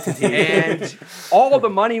Vegas, the entity. And all of the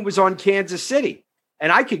money was on Kansas City.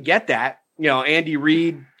 And I could get that. Andy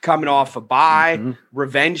Reid coming off a bye,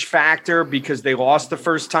 revenge factor because they lost the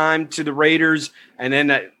first time to the Raiders, and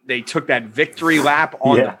then they took that victory lap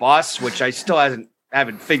on the bus, which I still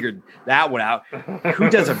haven't figured that one out. Who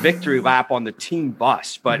does a victory lap on the team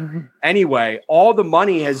bus? But anyway, all the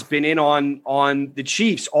money has been in on the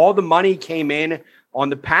Chiefs. All the money came in on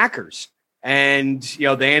the Packers, and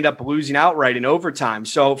they end up losing outright in overtime.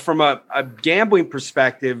 So from a gambling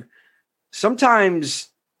perspective, sometimes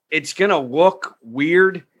it's going to look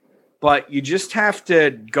weird, but you just have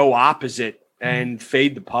to go opposite and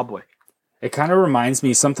fade the public. It kind of reminds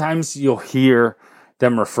me, sometimes you'll hear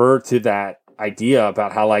them refer to that idea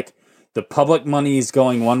about how like the public money is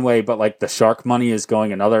going one way, but like the shark money is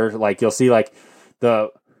going another. Like you'll see like the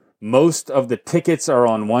most of the tickets are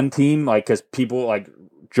on one team, like because people like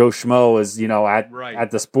Joe Schmo is,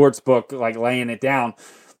 at the sports book, like laying it down.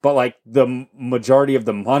 But like the majority of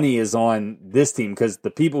the money is on this team because the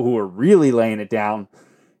people who are really laying it down,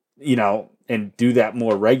 and do that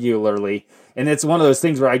more regularly. And it's one of those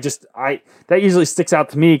things where that usually sticks out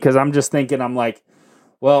to me because I'm just thinking, I'm like,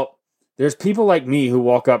 well, there's people like me who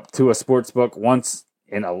walk up to a sports book once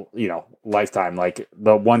in a, lifetime. Like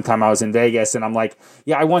the one time I was in Vegas and I'm like,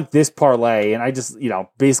 yeah, I want this parlay. And I just,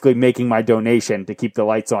 basically making my donation to keep the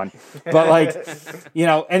lights on. But like,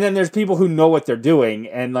 and then there's people who know what they're doing.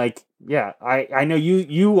 And like, yeah, I know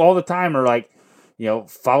you all the time are like,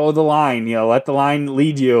 follow the line, let the line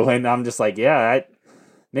lead you. And I'm just like, yeah,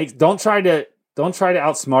 don't try to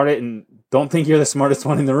outsmart it and don't think you're the smartest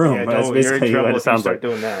one in the room. Yeah, that's basically what it sounds like.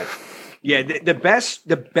 Doing that. Yeah. The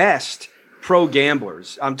best pro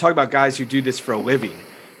gamblers, I'm talking about guys who do this for a living.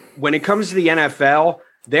 When it comes to the NFL,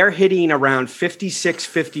 they're hitting around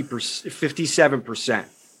 57%.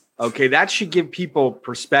 Okay, that should give people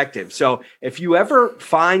perspective. So if you ever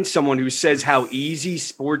find someone who says how easy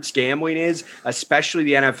sports gambling is, especially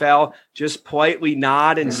the NFL, just politely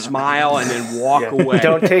nod and smile and then walk away.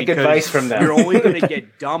 Don't take advice from them. You're only going to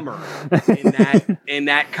get dumber in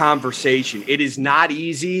that conversation. It is not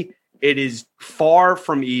easy. It is far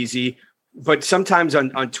from easy. But sometimes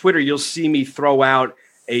on Twitter, you'll see me throw out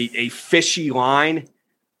a fishy line.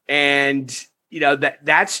 And,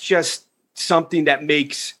 that's just something that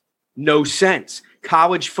makes no sense.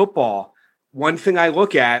 College football, one thing I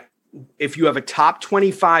look at, if you have a top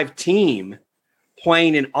 25 team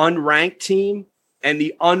playing an unranked team and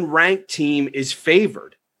the unranked team is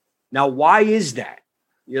favored. Now, why is that?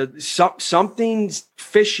 Something's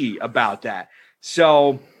fishy about that.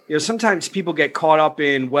 So, sometimes people get caught up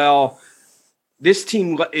in, well, this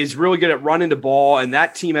team is really good at running the ball and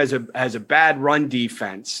that team has a bad run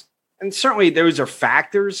defense. And certainly those are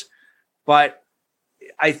factors, but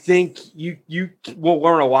I think you will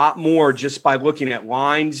learn a lot more just by looking at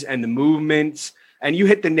lines and the movements. And you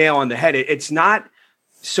hit the nail on the head. It's not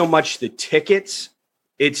so much the tickets,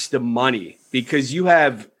 it's the money, because you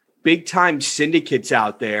have big time syndicates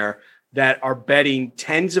out there that are betting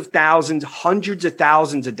tens of thousands, hundreds of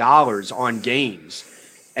thousands of dollars on games.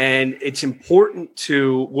 And it's important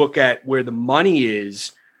to look at where the money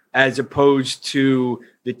is as opposed to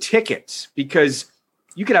the tickets, because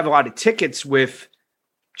you could have a lot of tickets with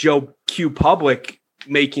Joe Q Public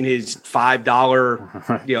making his $5,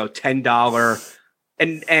 $10.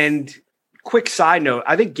 And quick side note,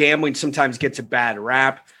 I think gambling sometimes gets a bad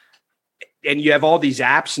rap, and you have all these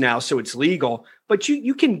apps now, so it's legal, but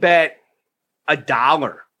you can bet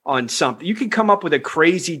 $1 on something. You can come up with a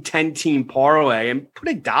crazy 10-team parlay and put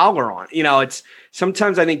 $1 on. It's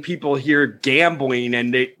sometimes I think people hear gambling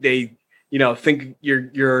and they think you're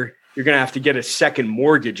going to have to get a second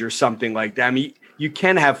mortgage or something like that. I mean, you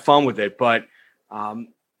can have fun with it, but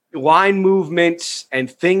line movements and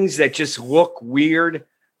things that just look weird,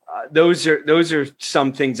 those are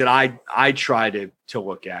some things that I try to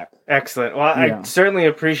look at. Excellent. Well, yeah. I certainly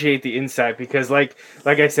appreciate the insight, because like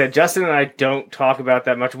I said, Justin and I don't talk about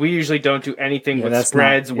that much. We usually don't do anything with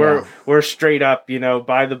spreads. We're straight up,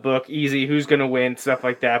 by the book, easy, who's going to win, stuff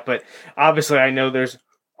like that. But obviously I know there's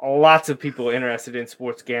lots of people interested in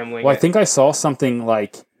sports gambling. Well, I think I saw something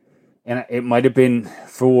like, and it might have been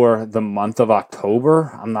for the month of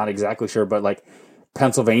October, I'm not exactly sure, but like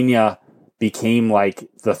Pennsylvania became like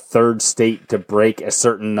the third state to break a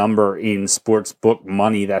certain number in sports book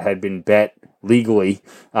money that had been bet legally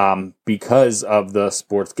because of the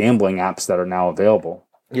sports gambling apps that are now available.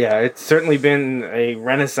 Yeah, it's certainly been a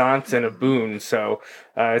renaissance and a boon. So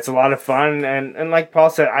it's a lot of fun. And like Paul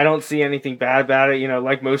said, I don't see anything bad about it.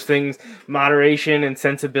 Like most things, moderation and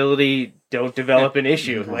sensibility don't develop an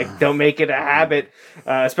issue. Like, don't make it a habit,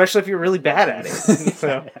 especially if you're really bad at it.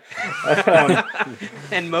 So,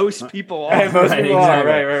 and most people are. And most people are,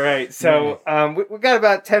 right. So we've got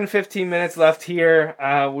about 10, 15 minutes left here.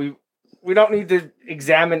 We don't need to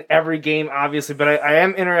examine every game, obviously, but I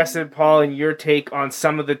am interested, Paul, in your take on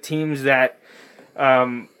some of the teams that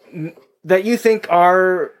you think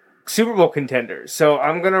are Super Bowl contenders. So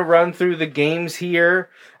I'm going to run through the games here.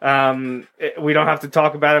 We don't have to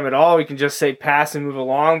talk about them at all. We can just say pass and move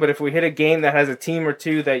along. But if we hit a game that has a team or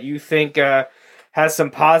two that you think has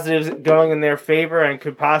some positives going in their favor and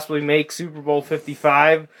could possibly make Super Bowl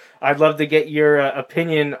 55, I'd love to get your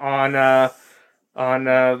opinion on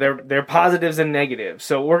their positives and negatives.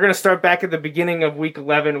 So we're going to start back at the beginning of Week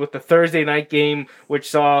 11 with the Thursday night game, which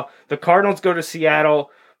saw the Cardinals go to Seattle,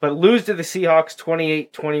 but lose to the Seahawks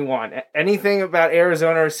 28-21. Anything about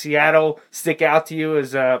Arizona or Seattle stick out to you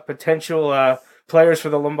as potential players for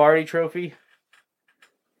the Lombardi Trophy?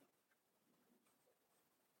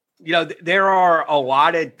 There are a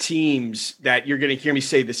lot of teams that you're going to hear me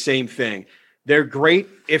say the same thing. They're great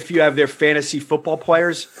if you have their fantasy football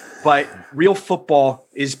players, but real football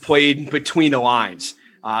is played between the lines,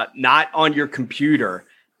 not on your computer.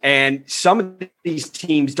 And some of these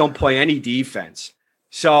teams don't play any defense.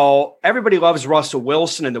 So everybody loves Russell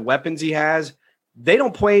Wilson and the weapons he has. They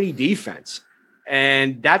don't play any defense.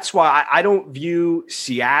 And that's why I don't view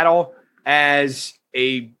Seattle as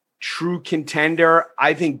a true contender.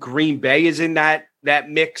 I think Green Bay is in that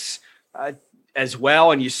mix as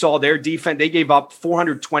well. And you saw their defense. They gave up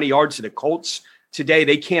 420 yards to the Colts today.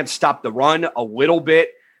 They can't stop the run a little bit.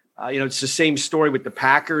 It's the same story with the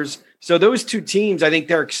Packers. So those two teams, I think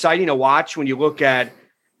they're exciting to watch when you look at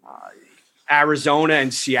Arizona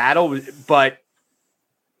and Seattle, but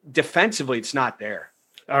defensively, it's not there.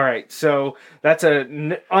 All right, so that's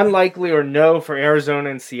a unlikely or no for Arizona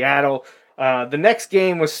and Seattle. The next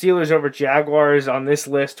game was Steelers over Jaguars on this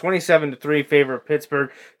list, 27-3 favor of Pittsburgh.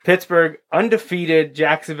 Pittsburgh undefeated,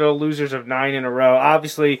 Jacksonville losers of 9 in a row.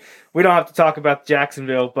 Obviously, we don't have to talk about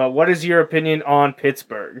Jacksonville, but what is your opinion on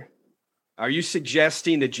Pittsburgh? Are you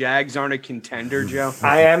suggesting the Jags aren't a contender, Joe?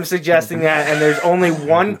 I am suggesting that, and there's only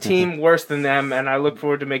one team worse than them, and I look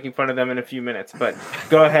forward to making fun of them in a few minutes. But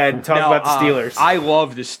go ahead and talk about the Steelers. I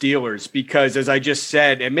love the Steelers because, as I just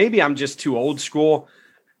said, and maybe I'm just too old school,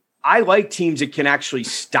 I like teams that can actually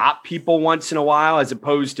stop people once in a while as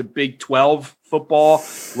opposed to Big 12 football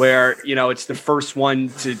where, it's the first one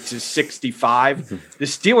to 65. The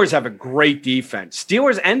Steelers have a great defense.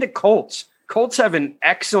 Steelers and the Colts. Colts have an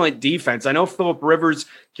excellent defense. I know Phillip Rivers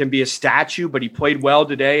can be a statue, but he played well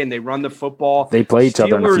today, and they run the football. They play each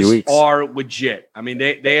other in a few weeks. Steelers are legit. I mean,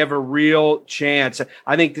 they have a real chance.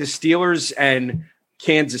 I think the Steelers and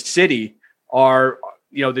Kansas City are,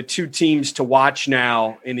 the two teams to watch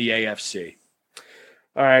now in the AFC.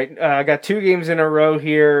 All right. I got 2 games in a row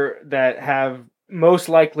here that have most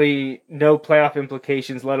likely no playoff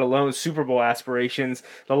implications, let alone Super Bowl aspirations.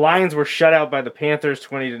 The Lions were shut out by the Panthers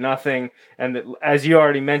 20-0. And as you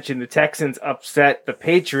already mentioned, the Texans upset the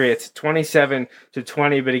Patriots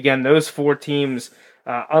 27-20. But again, those 4 teams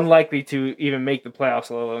unlikely to even make the playoffs,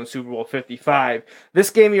 let alone Super Bowl 55. This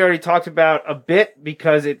game you already talked about a bit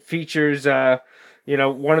because it features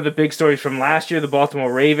one of the big stories from last year, the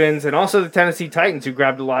Baltimore Ravens, and also the Tennessee Titans, who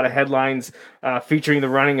grabbed a lot of headlines featuring the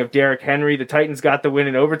running of Derrick Henry. The Titans got the win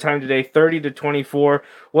in overtime today, 30-24.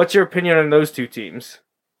 What's your opinion on those 2 teams?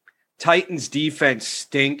 Titans defense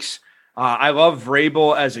stinks. I love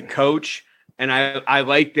Vrabel as a coach, and I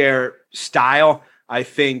like their style. I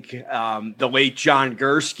think the late John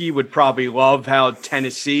Gursky would probably love how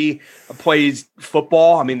Tennessee plays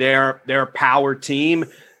football. I mean, they're a power team.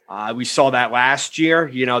 We saw that last year.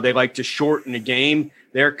 They like to shorten the game.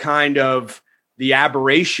 They're kind of the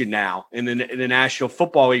aberration now in the National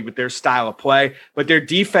Football League with their style of play. But their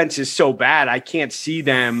defense is so bad, I can't see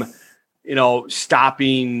them,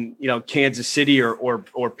 stopping, Kansas City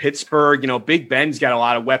or Pittsburgh. Big Ben's got a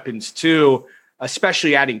lot of weapons too,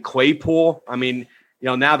 especially adding Claypool. I mean,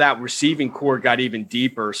 now that receiving core got even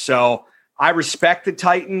deeper. So I respect the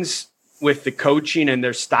Titans with the coaching and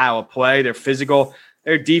their style of play. They're physical.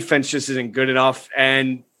 Their defense just isn't good enough.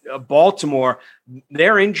 And Baltimore,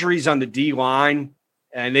 their injuries on the D-line,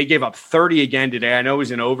 and they gave up 30 again today. I know it was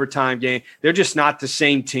an overtime game. They're just not the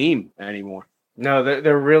same team anymore. No,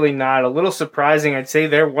 they're really not. A little surprising. I'd say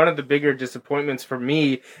they're one of the bigger disappointments for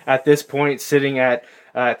me at this point, sitting at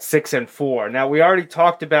 6-4. Now, we already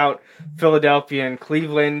talked about Philadelphia and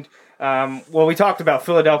Cleveland. We talked about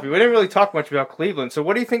Philadelphia. We didn't really talk much about Cleveland. So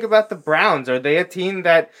what do you think about the Browns? Are they a team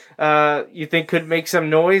that you think could make some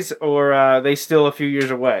noise, or are they still a few years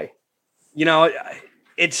away?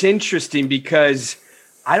 It's interesting because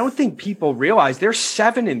I don't think people realize they're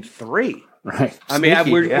 7-3. Right. I mean,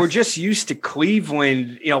 we're just used to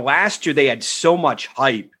Cleveland. Last year they had so much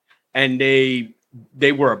hype, and they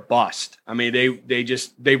were a bust. I mean,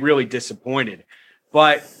 they really disappointed.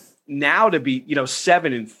 But now to be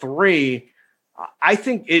 7-3, I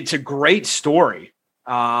think it's a great story.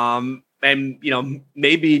 And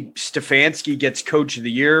maybe Stefanski gets Coach of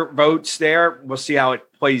the Year votes there. We'll see how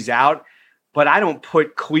it plays out. But I don't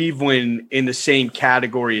put Cleveland in the same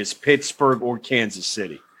category as Pittsburgh or Kansas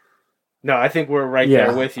City. No, I think we're right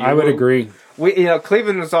there with you. I would agree.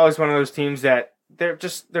 Cleveland was always one of those teams that they're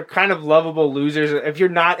kind of lovable losers. If you're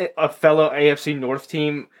not a fellow AFC North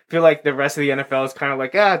team, I feel like the rest of the NFL is kind of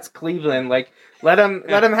like, it's Cleveland. Like, let them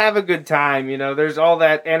have a good time. There's all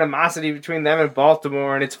that animosity between them and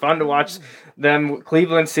Baltimore, and it's fun to watch them.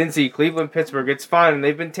 Cleveland, Cincy, Cleveland, Pittsburgh. It's fun.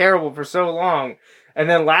 They've been terrible for so long. And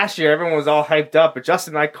then last year, everyone was all hyped up, but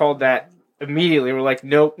Justin and I called that immediately. We're like,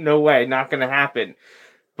 nope, no way, not going to happen.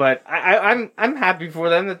 But I'm happy for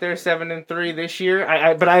them that they're 7-3 this year.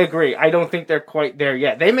 But I agree. I don't think they're quite there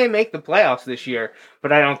yet. They may make the playoffs this year,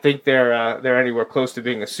 but I don't think they're anywhere close to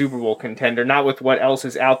being a Super Bowl contender. Not with what else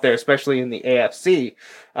is out there, especially in the AFC.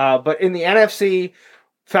 But in the NFC,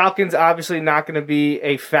 Falcons obviously not going to be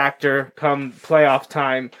a factor come playoff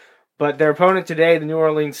time. But their opponent today, the New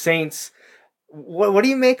Orleans Saints, what do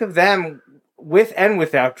you make of them? With and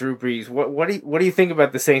without Drew Brees, what do you think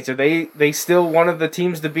about the Saints? Are they still one of the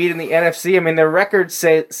teams to beat in the NFC? I mean, their record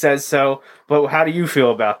says so, but how do you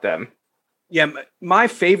feel about them? Yeah, my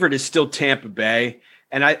favorite is still Tampa Bay,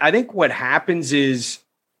 and I think what happens is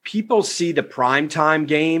people see the primetime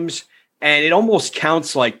games, and it almost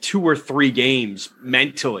counts like 2 or 3 games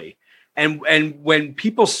mentally. And when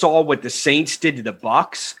people saw what the Saints did to the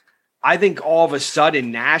Bucs, I think all of a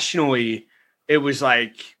sudden nationally it was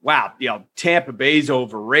like, wow, Tampa Bay's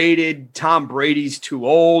overrated. Tom Brady's too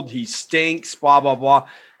old. He stinks, blah, blah, blah.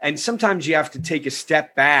 And sometimes you have to take a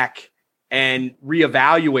step back and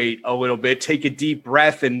reevaluate a little bit, take a deep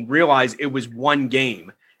breath and realize it was one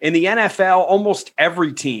game. In the NFL, almost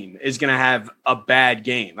every team is going to have a bad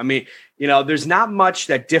game. I mean, there's not much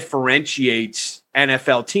that differentiates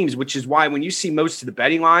NFL teams, which is why when you see most of the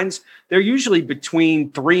betting lines, they're usually between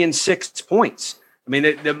 3 and 6 points. I mean,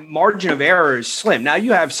 the margin of error is slim. Now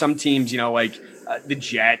you have some teams, like the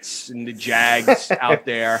Jets and the Jags out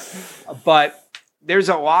there, but there's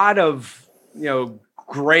a lot of,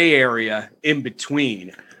 gray area in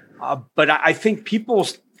between. But I think people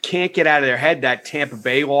can't get out of their head that Tampa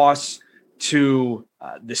Bay loss to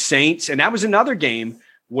the Saints. And that was another game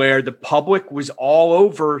where the public was all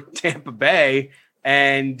over Tampa Bay.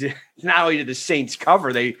 And not only did the Saints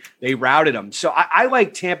cover, they routed them. So I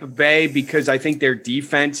like Tampa Bay because I think their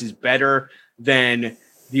defense is better than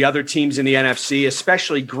the other teams in the NFC,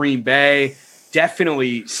 especially Green Bay,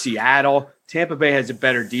 definitely Seattle. Tampa Bay has a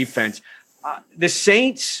better defense. The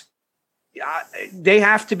Saints, they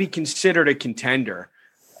have to be considered a contender.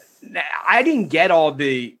 I didn't get all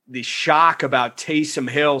the shock about Taysom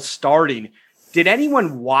Hill starting. Did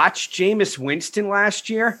anyone watch Jameis Winston last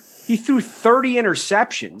year? He threw 30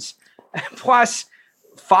 interceptions, plus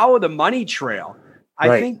follow the money trail.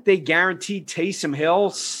 I think they guaranteed Taysom Hill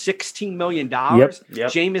 $16 million. Yep.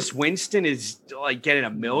 Jameis Winston is like getting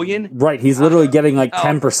 $1 million. Right. He's literally getting like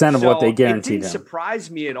 10% of what they guaranteed him. It didn't surprise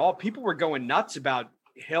me at all. People were going nuts about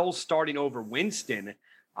Hill starting over Winston.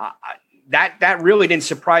 That really didn't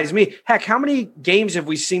surprise me. Heck, how many games have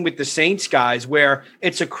we seen with the Saints guys where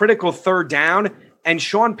it's a critical third down and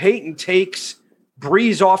Sean Payton takes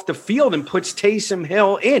Breeze off the field and puts Taysom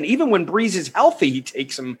Hill in? Even when Breeze is healthy, he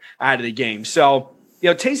takes him out of the game. So,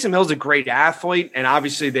 Taysom Hill's a great athlete, and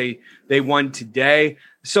obviously they won today.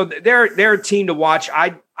 So they're a team to watch.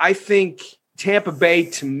 I think Tampa Bay,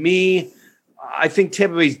 to me, I think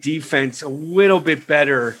Tampa Bay's defense a little bit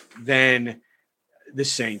better than the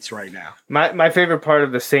Saints right now. My favorite part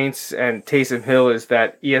of the Saints and Taysom Hill is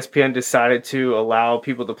that ESPN decided to allow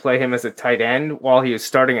people to play him as a tight end while he was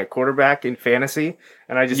starting at quarterback in fantasy.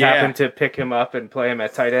 And I just happened to pick him up and play him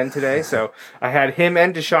at tight end today. So I had him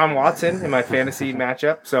and Deshaun Watson in my fantasy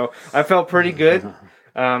matchup. So I felt pretty good.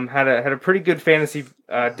 Had a pretty good fantasy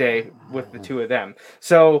day with the two of them.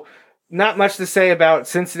 So not much to say about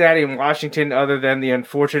Cincinnati and Washington other than the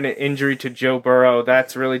unfortunate injury to Joe Burrow.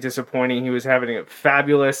 That's really disappointing. He was having a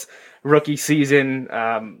fabulous rookie season,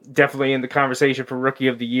 definitely in the conversation for Rookie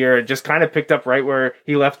of the Year, and just kind of picked up right where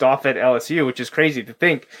he left off at LSU, which is crazy to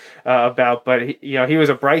think about. But he was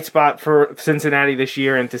a bright spot for Cincinnati this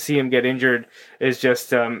year, and to see him get injured is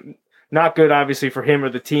just not good, obviously, for him or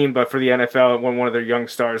the team, but for the NFL when one of their young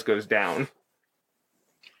stars goes down.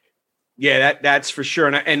 Yeah, that's for sure.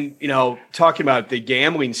 And talking about the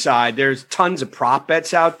gambling side, there's tons of prop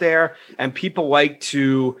bets out there, and people like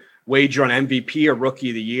to wager on MVP or Rookie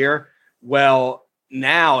of the Year. Well,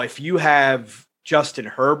 now if you have Justin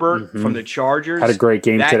Herbert from the Chargers, had a great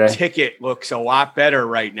game today. That ticket looks a lot better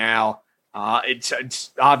right now.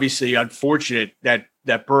 It's obviously unfortunate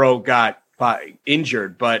that Burrow got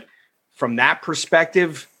injured, but from that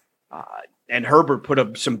perspective, and Herbert put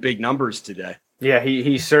up some big numbers today. Yeah,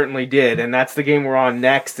 he certainly did, and that's the game we're on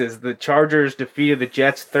next. Is the Chargers defeated the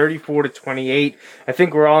Jets 34-28. I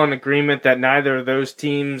think we're all in agreement that neither of those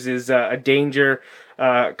teams is a danger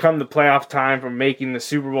come the playoff time from making the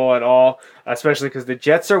Super Bowl at all, especially because the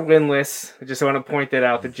Jets are winless. I just want to point that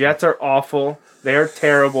out. The Jets are awful. They're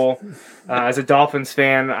terrible. As a Dolphins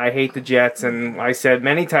fan, I hate the Jets, and I said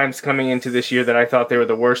many times coming into this year that I thought they were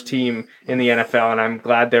the worst team in the NFL, and I'm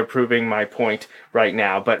glad they're proving my point right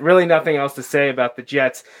now. But really nothing else to say about the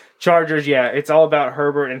Jets. Chargers, yeah, it's all about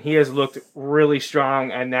Herbert, and he has looked really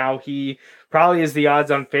strong, and now he probably is the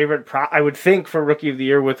odds-on favorite, I would think, for Rookie of the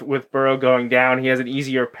Year with Burrow going down. He has an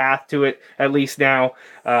easier path to it, at least now.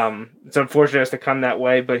 It's unfortunate it has to come that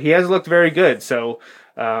way, but he has looked very good. So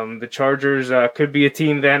the Chargers could be a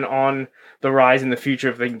team then on the rise in the future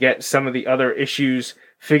if they can get some of the other issues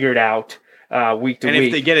figured out week to week. And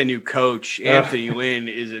if they get a new coach, Anthony Lynn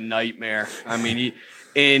is a nightmare. I mean,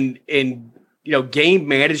 in game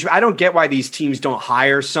management, I don't get why these teams don't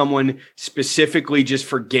hire someone specifically just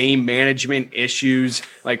for game management issues,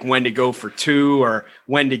 like when to go for 2 or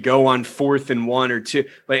when to go on 4th and 1 or 2.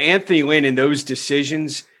 But Anthony Lynn in those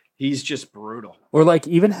decisions, he's just brutal. Or like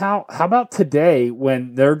even how about today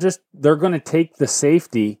when they're going to take the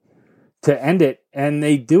safety to end it, and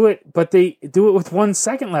they do it, but they do it with 1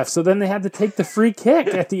 second left. So then they had to take the free kick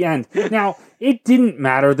at the end. Now, it didn't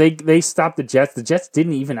matter. They stopped the Jets. The Jets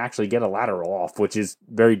didn't even actually get a lateral off, which is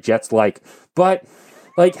very Jets-like. But,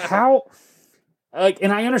 like, how... Like,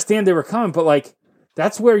 and I understand they were coming, but, like,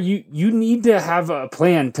 that's where you need to have a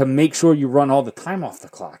plan to make sure you run all the time off the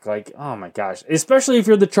clock. Like, oh, my gosh. Especially if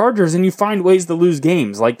you're the Chargers and you find ways to lose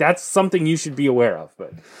games. Like, that's something you should be aware of.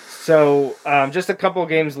 But So, just a couple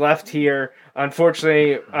games left here.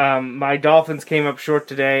 Unfortunately, my Dolphins came up short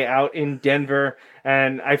today out in Denver,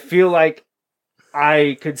 and I feel like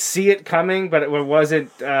I could see it coming, but it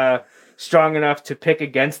wasn't strong enough to pick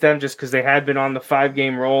against them just because they had been on the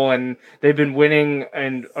 5-game roll, and they've been winning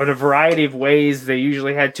in a variety of ways. They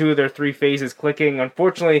usually had 2 of their 3 phases clicking.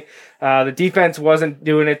 Unfortunately, the defense wasn't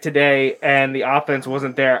doing it today, and the offense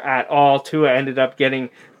wasn't there at all. Tua ended up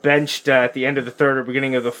getting benched at the end of the 3rd or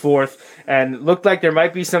beginning of the 4th, and it looked like there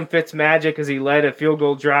might be some Fitz magic as he led a field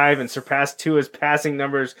goal drive and surpassed Tua's passing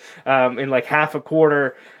numbers in like half a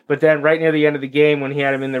quarter. But then right near the end of the game, when he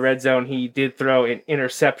had him in the red zone, he did throw an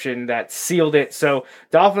interception that sealed it. So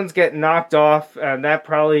Dolphins get knocked off, and that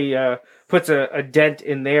probably puts a dent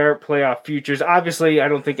in their playoff futures. Obviously, I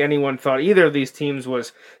don't think anyone thought either of these teams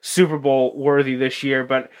was Super Bowl worthy this year.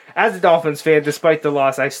 But as a Dolphins fan, despite the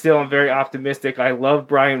loss, I still am very optimistic. I love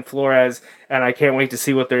Brian Flores, and I can't wait to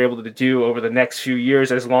see what they're able to do over the next few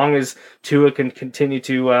years, as long as Tua can continue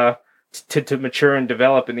to mature and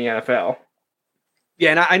develop in the NFL.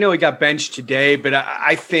 Yeah, and I know he got benched today, but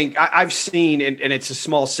I think I've seen, and it's a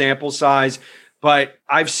small sample size, but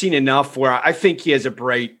I've seen enough where I think he has a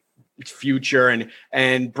bright future.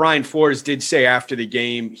 And Brian Flores did say after the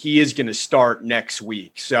game he is going to start next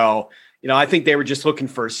week. So, I think they were just looking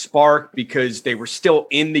for a spark because they were still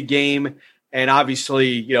in the game. And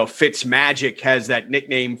obviously, Fitz Magic has that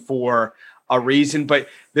nickname for a reason, but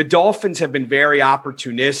the Dolphins have been very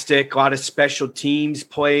opportunistic, a lot of special teams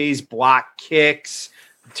plays, block kicks,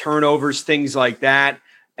 turnovers, things like that.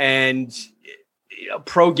 And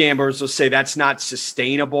pro gamblers will say that's not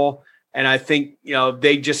sustainable. And I think,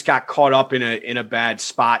 they just got caught up in a bad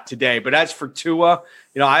spot today. But as for Tua,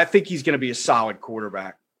 I think he's going to be a solid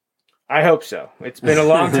quarterback. I hope so. It's been a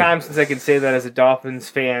long time since I can say that as a Dolphins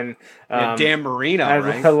fan. Dan Marino, I have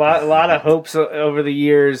right? a lot of hopes over the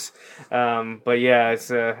years. But yeah,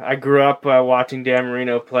 I grew up watching Dan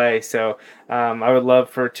Marino play, so I would love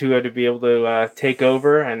for Tua to be able to take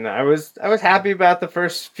over. And I was happy about the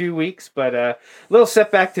first few weeks, but a little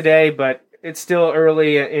setback today. But it's still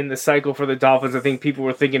early in the cycle for the Dolphins. I think people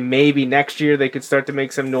were thinking maybe next year they could start to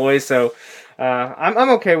make some noise. So I'm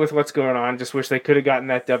okay with what's going on. Just wish they could have gotten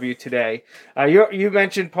that W today. You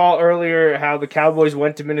mentioned, Paul, earlier how the Cowboys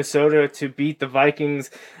went to Minnesota to beat the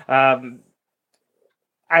Vikings. I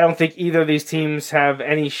don't think either of these teams have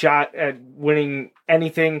any shot at winning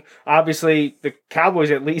anything. Obviously, the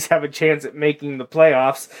Cowboys at least have a chance at making the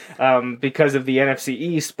playoffs because of the NFC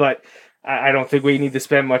East, but I don't think we need to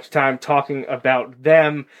spend much time talking about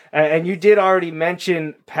them. And you did already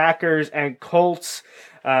mention Packers and Colts.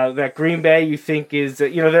 That Green Bay you think is,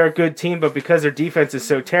 they're a good team, but because their defense is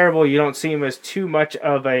so terrible, you don't see them as too much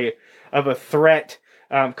of a threat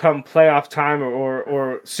come playoff time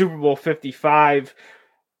or Super Bowl 55.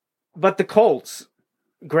 But the Colts,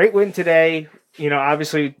 great win today.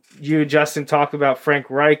 Obviously you and Justin talked about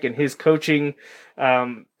Frank Reich and his coaching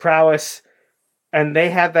prowess, and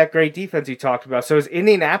they have that great defense you talked about. So is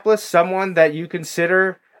Indianapolis someone that you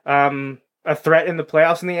consider a threat in the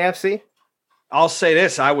playoffs in the AFC? I'll say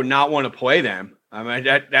this: I would not want to play them. I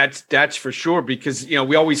mean, that's for sure, because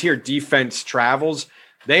we always hear defense travels.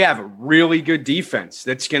 They have a really good defense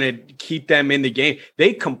that's going to keep them in the game.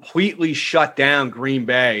 They completely shut down Green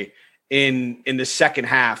Bay in the second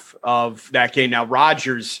half of that game. Now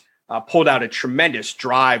Rodgers pulled out a tremendous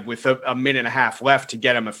drive with a minute and a half left to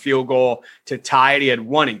get him a field goal to tie it. He had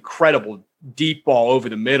one incredible deep ball over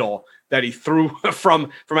the middle that he threw from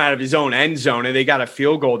out of his own end zone, and they got a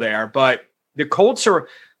field goal there. But the Colts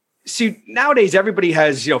nowadays everybody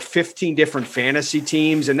has, 15 different fantasy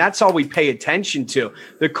teams, and that's all we pay attention to.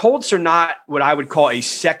 The Colts are not what I would call a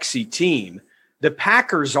sexy team. The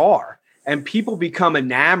Packers are, and people become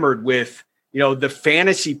enamored with, the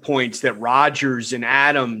fantasy points that Rodgers and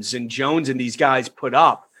Adams and Jones and these guys put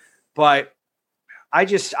up. But I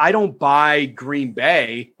don't buy Green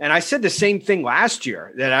Bay. And I said the same thing last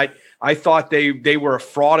year, that I thought they were a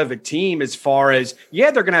fraud of a team as far as,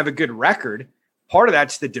 they're going to have a good record. Part of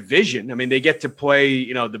that's the division. I mean, they get to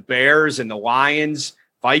play, the Bears and the Lions.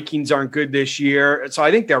 Vikings aren't good this year. So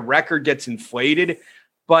I think their record gets inflated,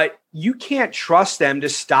 but you can't trust them to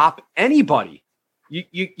stop anybody.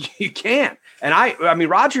 You can't. And I mean,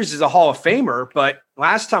 Rodgers is a Hall of Famer, but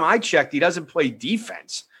last time I checked, he doesn't play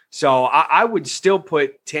defense. So I would still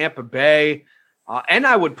put Tampa Bay, and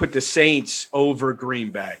I would put the Saints over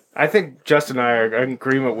Green Bay. I think Justin and I are in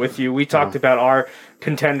agreement with you. We talked about our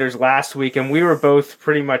contenders last week, and we were both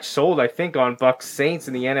pretty much sold, I think, on Bucs Saints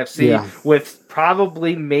in the NFC, with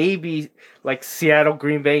probably maybe like Seattle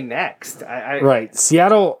Green Bay next. Right.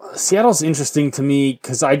 Seattle's interesting to me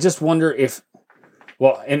because I just wonder if,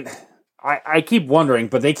 well, and I keep wondering,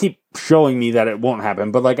 but they keep showing me that it won't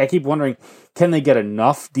happen. But like I keep wondering, can they get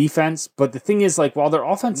enough defense? But the thing is, like, while their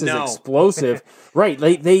offense is explosive, right?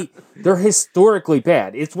 They're historically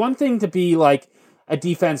bad. It's one thing to be like a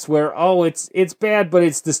defense where it's bad, but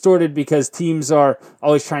it's distorted because teams are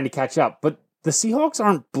always trying to catch up. But the Seahawks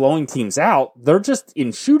aren't blowing teams out; they're just in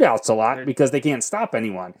shootouts a lot because they can't stop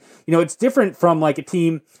anyone. You know, it's different from like a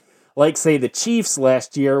team like say the Chiefs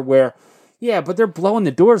last year where. Yeah, but they're blowing the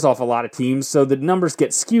doors off a lot of teams, so the numbers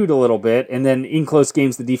get skewed a little bit, and then in close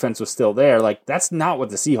games, the defense was still there. Like, that's not what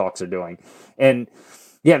the Seahawks are doing. And,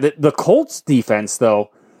 yeah, the Colts defense, though,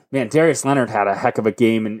 man, Darius Leonard had a heck of a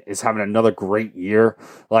game and is having another great year.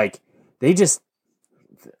 Like, they just,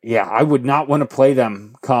 I would not want to play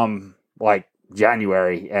them come, like,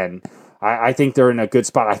 January, and I think they're in a good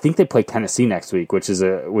spot. I think they play Tennessee next week, which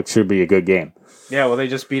should be a good game. Yeah, well, they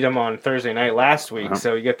just beat them on Thursday night last week,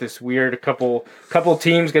 so you get this weird couple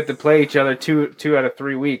teams get to play each other two out of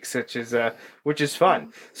 3 weeks, which is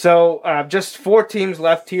fun. So just 4 teams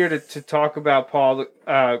left here to talk about, Paul.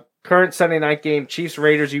 Current Sunday night game, Chiefs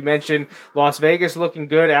Raiders. You mentioned Las Vegas looking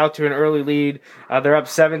good, out to an early lead. They're up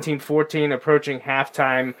 17-14, approaching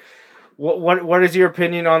halftime. What is your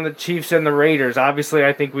opinion on the Chiefs and the Raiders? Obviously,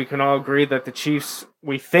 I think we can all agree that the Chiefs,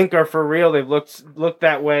 we think, are for real. They've looked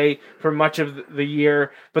that way for much of the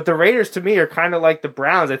year. But the Raiders, to me, are kind of like the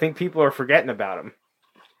Browns. I think people are forgetting about them.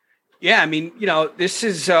 Yeah, I mean, this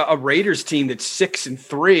is a Raiders team that's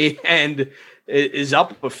 6-3 and is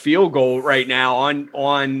up a field goal right now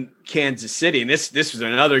on Kansas City. And this was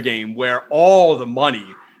another game where all the money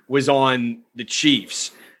was on the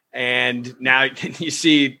Chiefs. And now you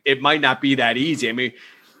see it might not be that easy. I mean,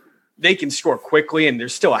 they can score quickly and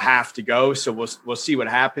there's still a half to go. So we'll see what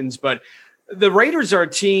happens. But the Raiders are a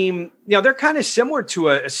team, they're kind of similar to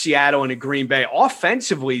a Seattle and a Green Bay.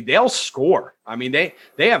 Offensively, they'll score. I mean, they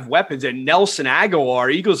have weapons. And Nelson Aguilar,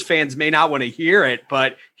 Eagles fans may not want to hear it,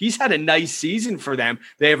 but he's had a nice season for them.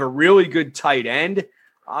 They have a really good tight end.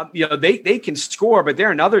 They can score, but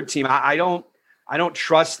they're another team. I don't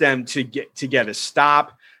trust them to get a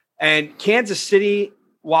stop. And Kansas City,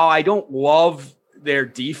 while I don't love their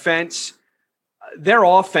defense, their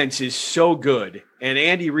offense is so good. And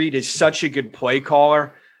Andy Reid is such a good play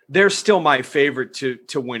caller. They're still my favorite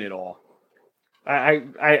to win it all.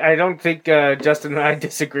 I don't think Justin and I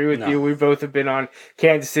disagree with you. We both have been on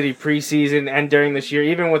Kansas City preseason and during this year,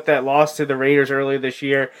 even with that loss to the Raiders earlier this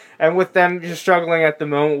year. And with them just struggling at the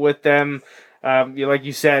moment with them, like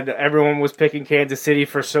you said, everyone was picking Kansas City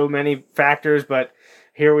for so many factors, but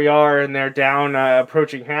here we are, and they're down,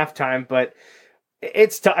 approaching halftime. But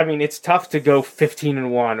it's tough. I mean, it's tough to go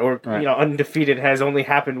 15-1, or undefeated has only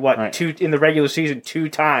happened two in the regular season 2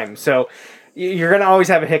 times. So you're going to always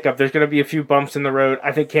have a hiccup. There's going to be a few bumps in the road.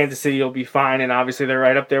 I think Kansas City will be fine, and obviously they're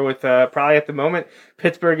right up there with probably at the moment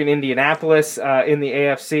Pittsburgh and Indianapolis in the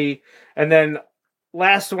AFC, and then.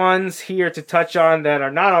 Last ones here to touch on that are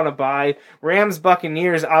not on a bye. Rams,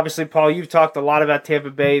 Buccaneers. Obviously, Paul, you've talked a lot about Tampa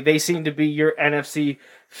Bay. They seem to be your NFC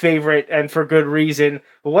favorite, and for good reason.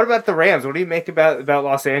 But what about the Rams? What do you make about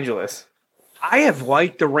Los Angeles? I have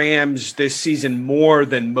liked the Rams this season more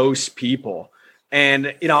than most people.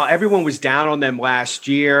 And, everyone was down on them last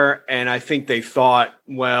year, and I think they thought,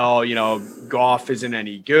 well, Goff isn't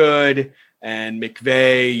any good. And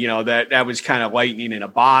McVay, that was kind of lightning in a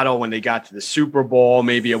bottle when they got to the Super Bowl,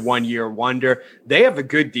 maybe a one-year wonder. They have a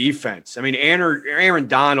good defense. I mean, Aaron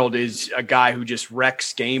Donald is a guy who just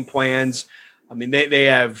wrecks game plans. I mean, they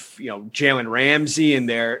have, Jalen Ramsey in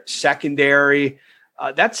their secondary.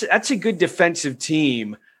 That's a good defensive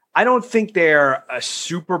team. I don't think they're a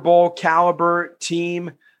Super Bowl caliber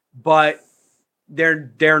team, but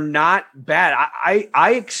they're not bad.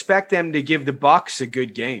 I expect them to give the Bucs a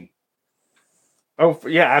good game. Oh,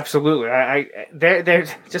 yeah, absolutely. They're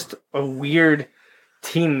just a weird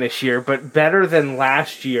team this year, but better than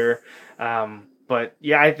last year. But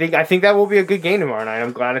yeah, I think that will be a good game tomorrow night.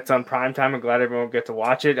 I'm glad it's on primetime. I'm glad everyone will get to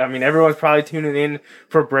watch it. I mean, everyone's probably tuning in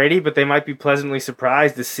for Brady, but they might be pleasantly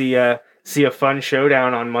surprised to see a fun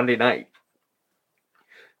showdown on Monday night.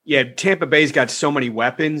 Yeah, Tampa Bay's got so many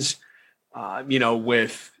weapons,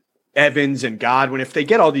 with Evans and Godwin. If they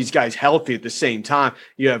get all these guys healthy at the same time,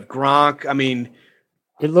 you have Gronk. I mean,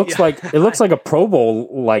 It looks like a Pro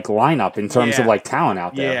Bowl like lineup in terms of like talent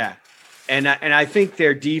out there. Yeah, and I think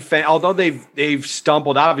their defense, although they've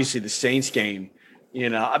stumbled, obviously the Saints game,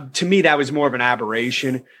 to me that was more of an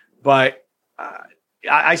aberration, but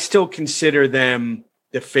I still consider them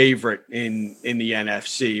the favorite in the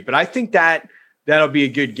NFC. But I think that'll be a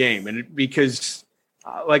good game, and because,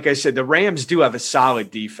 like I said, the Rams do have a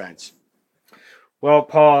solid defense. Well,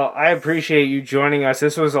 Paul, I appreciate you joining us.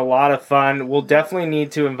 This was a lot of fun. We'll definitely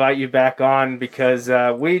need to invite you back on because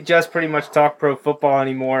we just pretty much talk pro football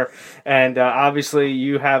anymore. And obviously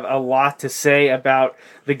you have a lot to say about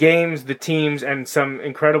the games, the teams, and some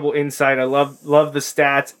incredible insight. I love the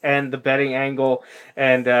stats and the betting angle.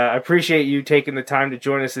 And I appreciate you taking the time to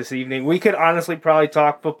join us this evening. We could honestly probably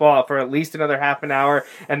talk football for at least another half an hour.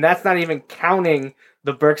 And that's not even counting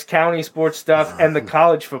the Berks County sports stuff and the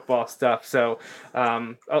college football stuff. So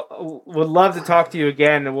would love to talk to you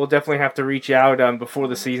again, and we'll definitely have to reach out before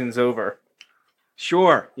the season's over.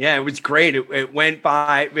 Sure. Yeah, it was great. It went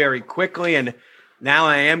by very quickly, and now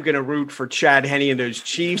I am going to root for Chad Henne and those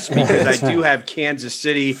Chiefs because I do have Kansas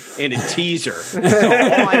City in a teaser. So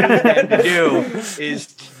all I need them to do is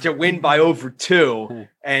to win by over 2,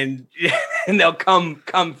 and they'll come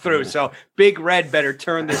through. So Big Red better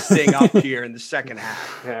turn this thing up here in the second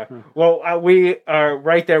half. Yeah. Well, we are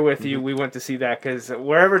right there with you. We went to see that because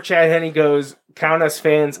wherever Chad Henne goes, count us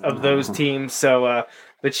fans of those teams. So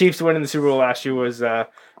the Chiefs winning the Super Bowl last year was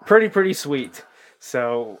pretty sweet.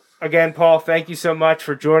 So again, Paul, thank you so much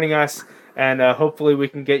for joining us, and hopefully we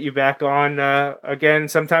can get you back on again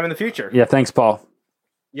sometime in the future. Yeah, thanks, Paul.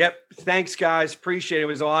 Yep. Thanks, guys. Appreciate it. It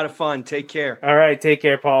was a lot of fun. Take care. All right. Take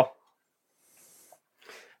care, Paul.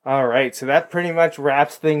 All right. So that pretty much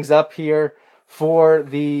wraps things up here for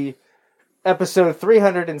the episode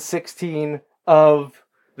 316 of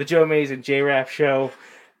the Joe Mays and J-Raff show.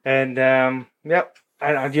 And, yep.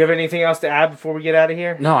 I don't know, do you have anything else to add before we get out of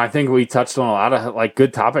here? No, I think we touched on a lot of like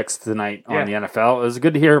good topics tonight on the NFL. It was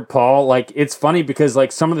good to hear Paul. Like, it's funny because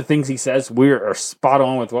like some of the things he says, we are spot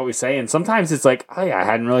on with what we say, and sometimes it's like, oh yeah, I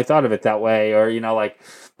hadn't really thought of it that way, or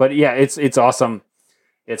but yeah, it's awesome.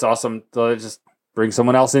 It's awesome to just bring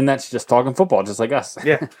someone else in that's just talking football, just like us.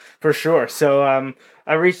 Yeah, for sure. So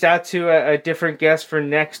I reached out to a different guest for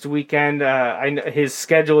next weekend. His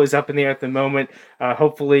schedule is up in the air at the moment.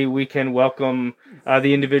 Hopefully we can welcome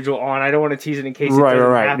the individual on. I don't want to tease it in case it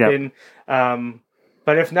doesn't happen. Yep.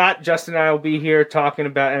 But if not, Justin and I will be here talking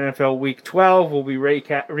about NFL Week 12. We'll be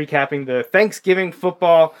recapping the Thanksgiving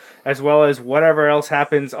football as well as whatever else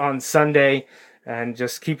happens on Sunday, and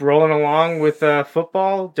just keep rolling along with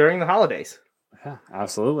football during the holidays. Yeah,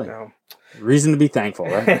 absolutely. So, reason to be thankful,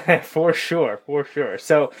 right? For sure.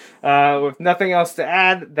 So, with nothing else to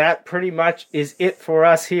add, that pretty much is it for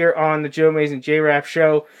us here on the Joe Mays and J-Raff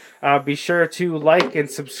show. Be sure to like and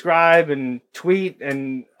subscribe and tweet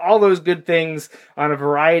and all those good things on a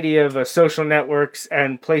variety of social networks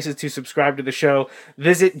and places to subscribe to the show.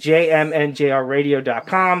 Visit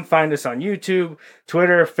jmnjrradio.com. Find us on YouTube,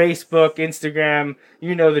 Twitter, Facebook, Instagram.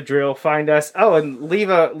 You know the drill. Find us. Oh, and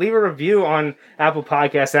leave a review on Apple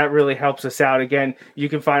Podcasts. That really helps us out. Again, you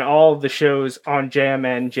can find all of the shows on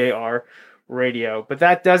JMNJR Radio. But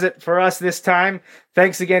that does it for us this time.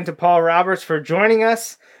 Thanks again to Paul Roberts for joining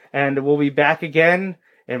us, and we'll be back again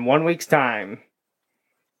in 1 week's time.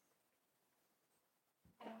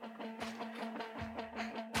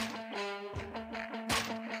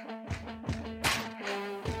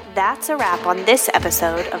 That's a wrap on this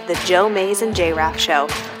episode of the Joe Mays and J-Raff Show,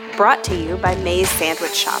 brought to you by Mays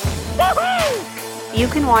Sandwich Shop. Woo-hoo! You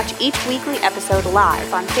can watch each weekly episode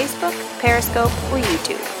live on Facebook, Periscope, or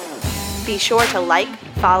YouTube. Be sure to like,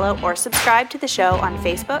 follow, or subscribe to the show on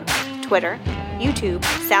Facebook, Twitter, YouTube,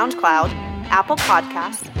 SoundCloud, Apple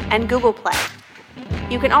Podcasts, and Google Play.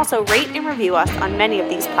 You can also rate and review us on many of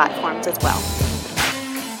these platforms as well.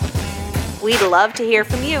 We'd love to hear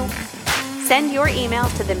from you. Send your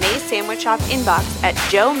emails to the Mays Sandwich Shop inbox at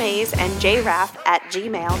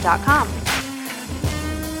joemaysandjraff@gmail.com.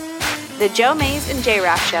 The Joe Mays and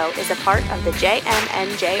J-Raff Show is a part of the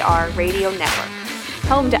JMNJR Radio Network,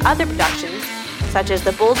 home to other productions such as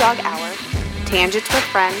The Bulldog Hour, Tangents with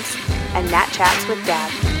Friends, and Nat Chats with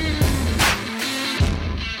Dad.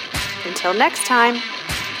 Until next time.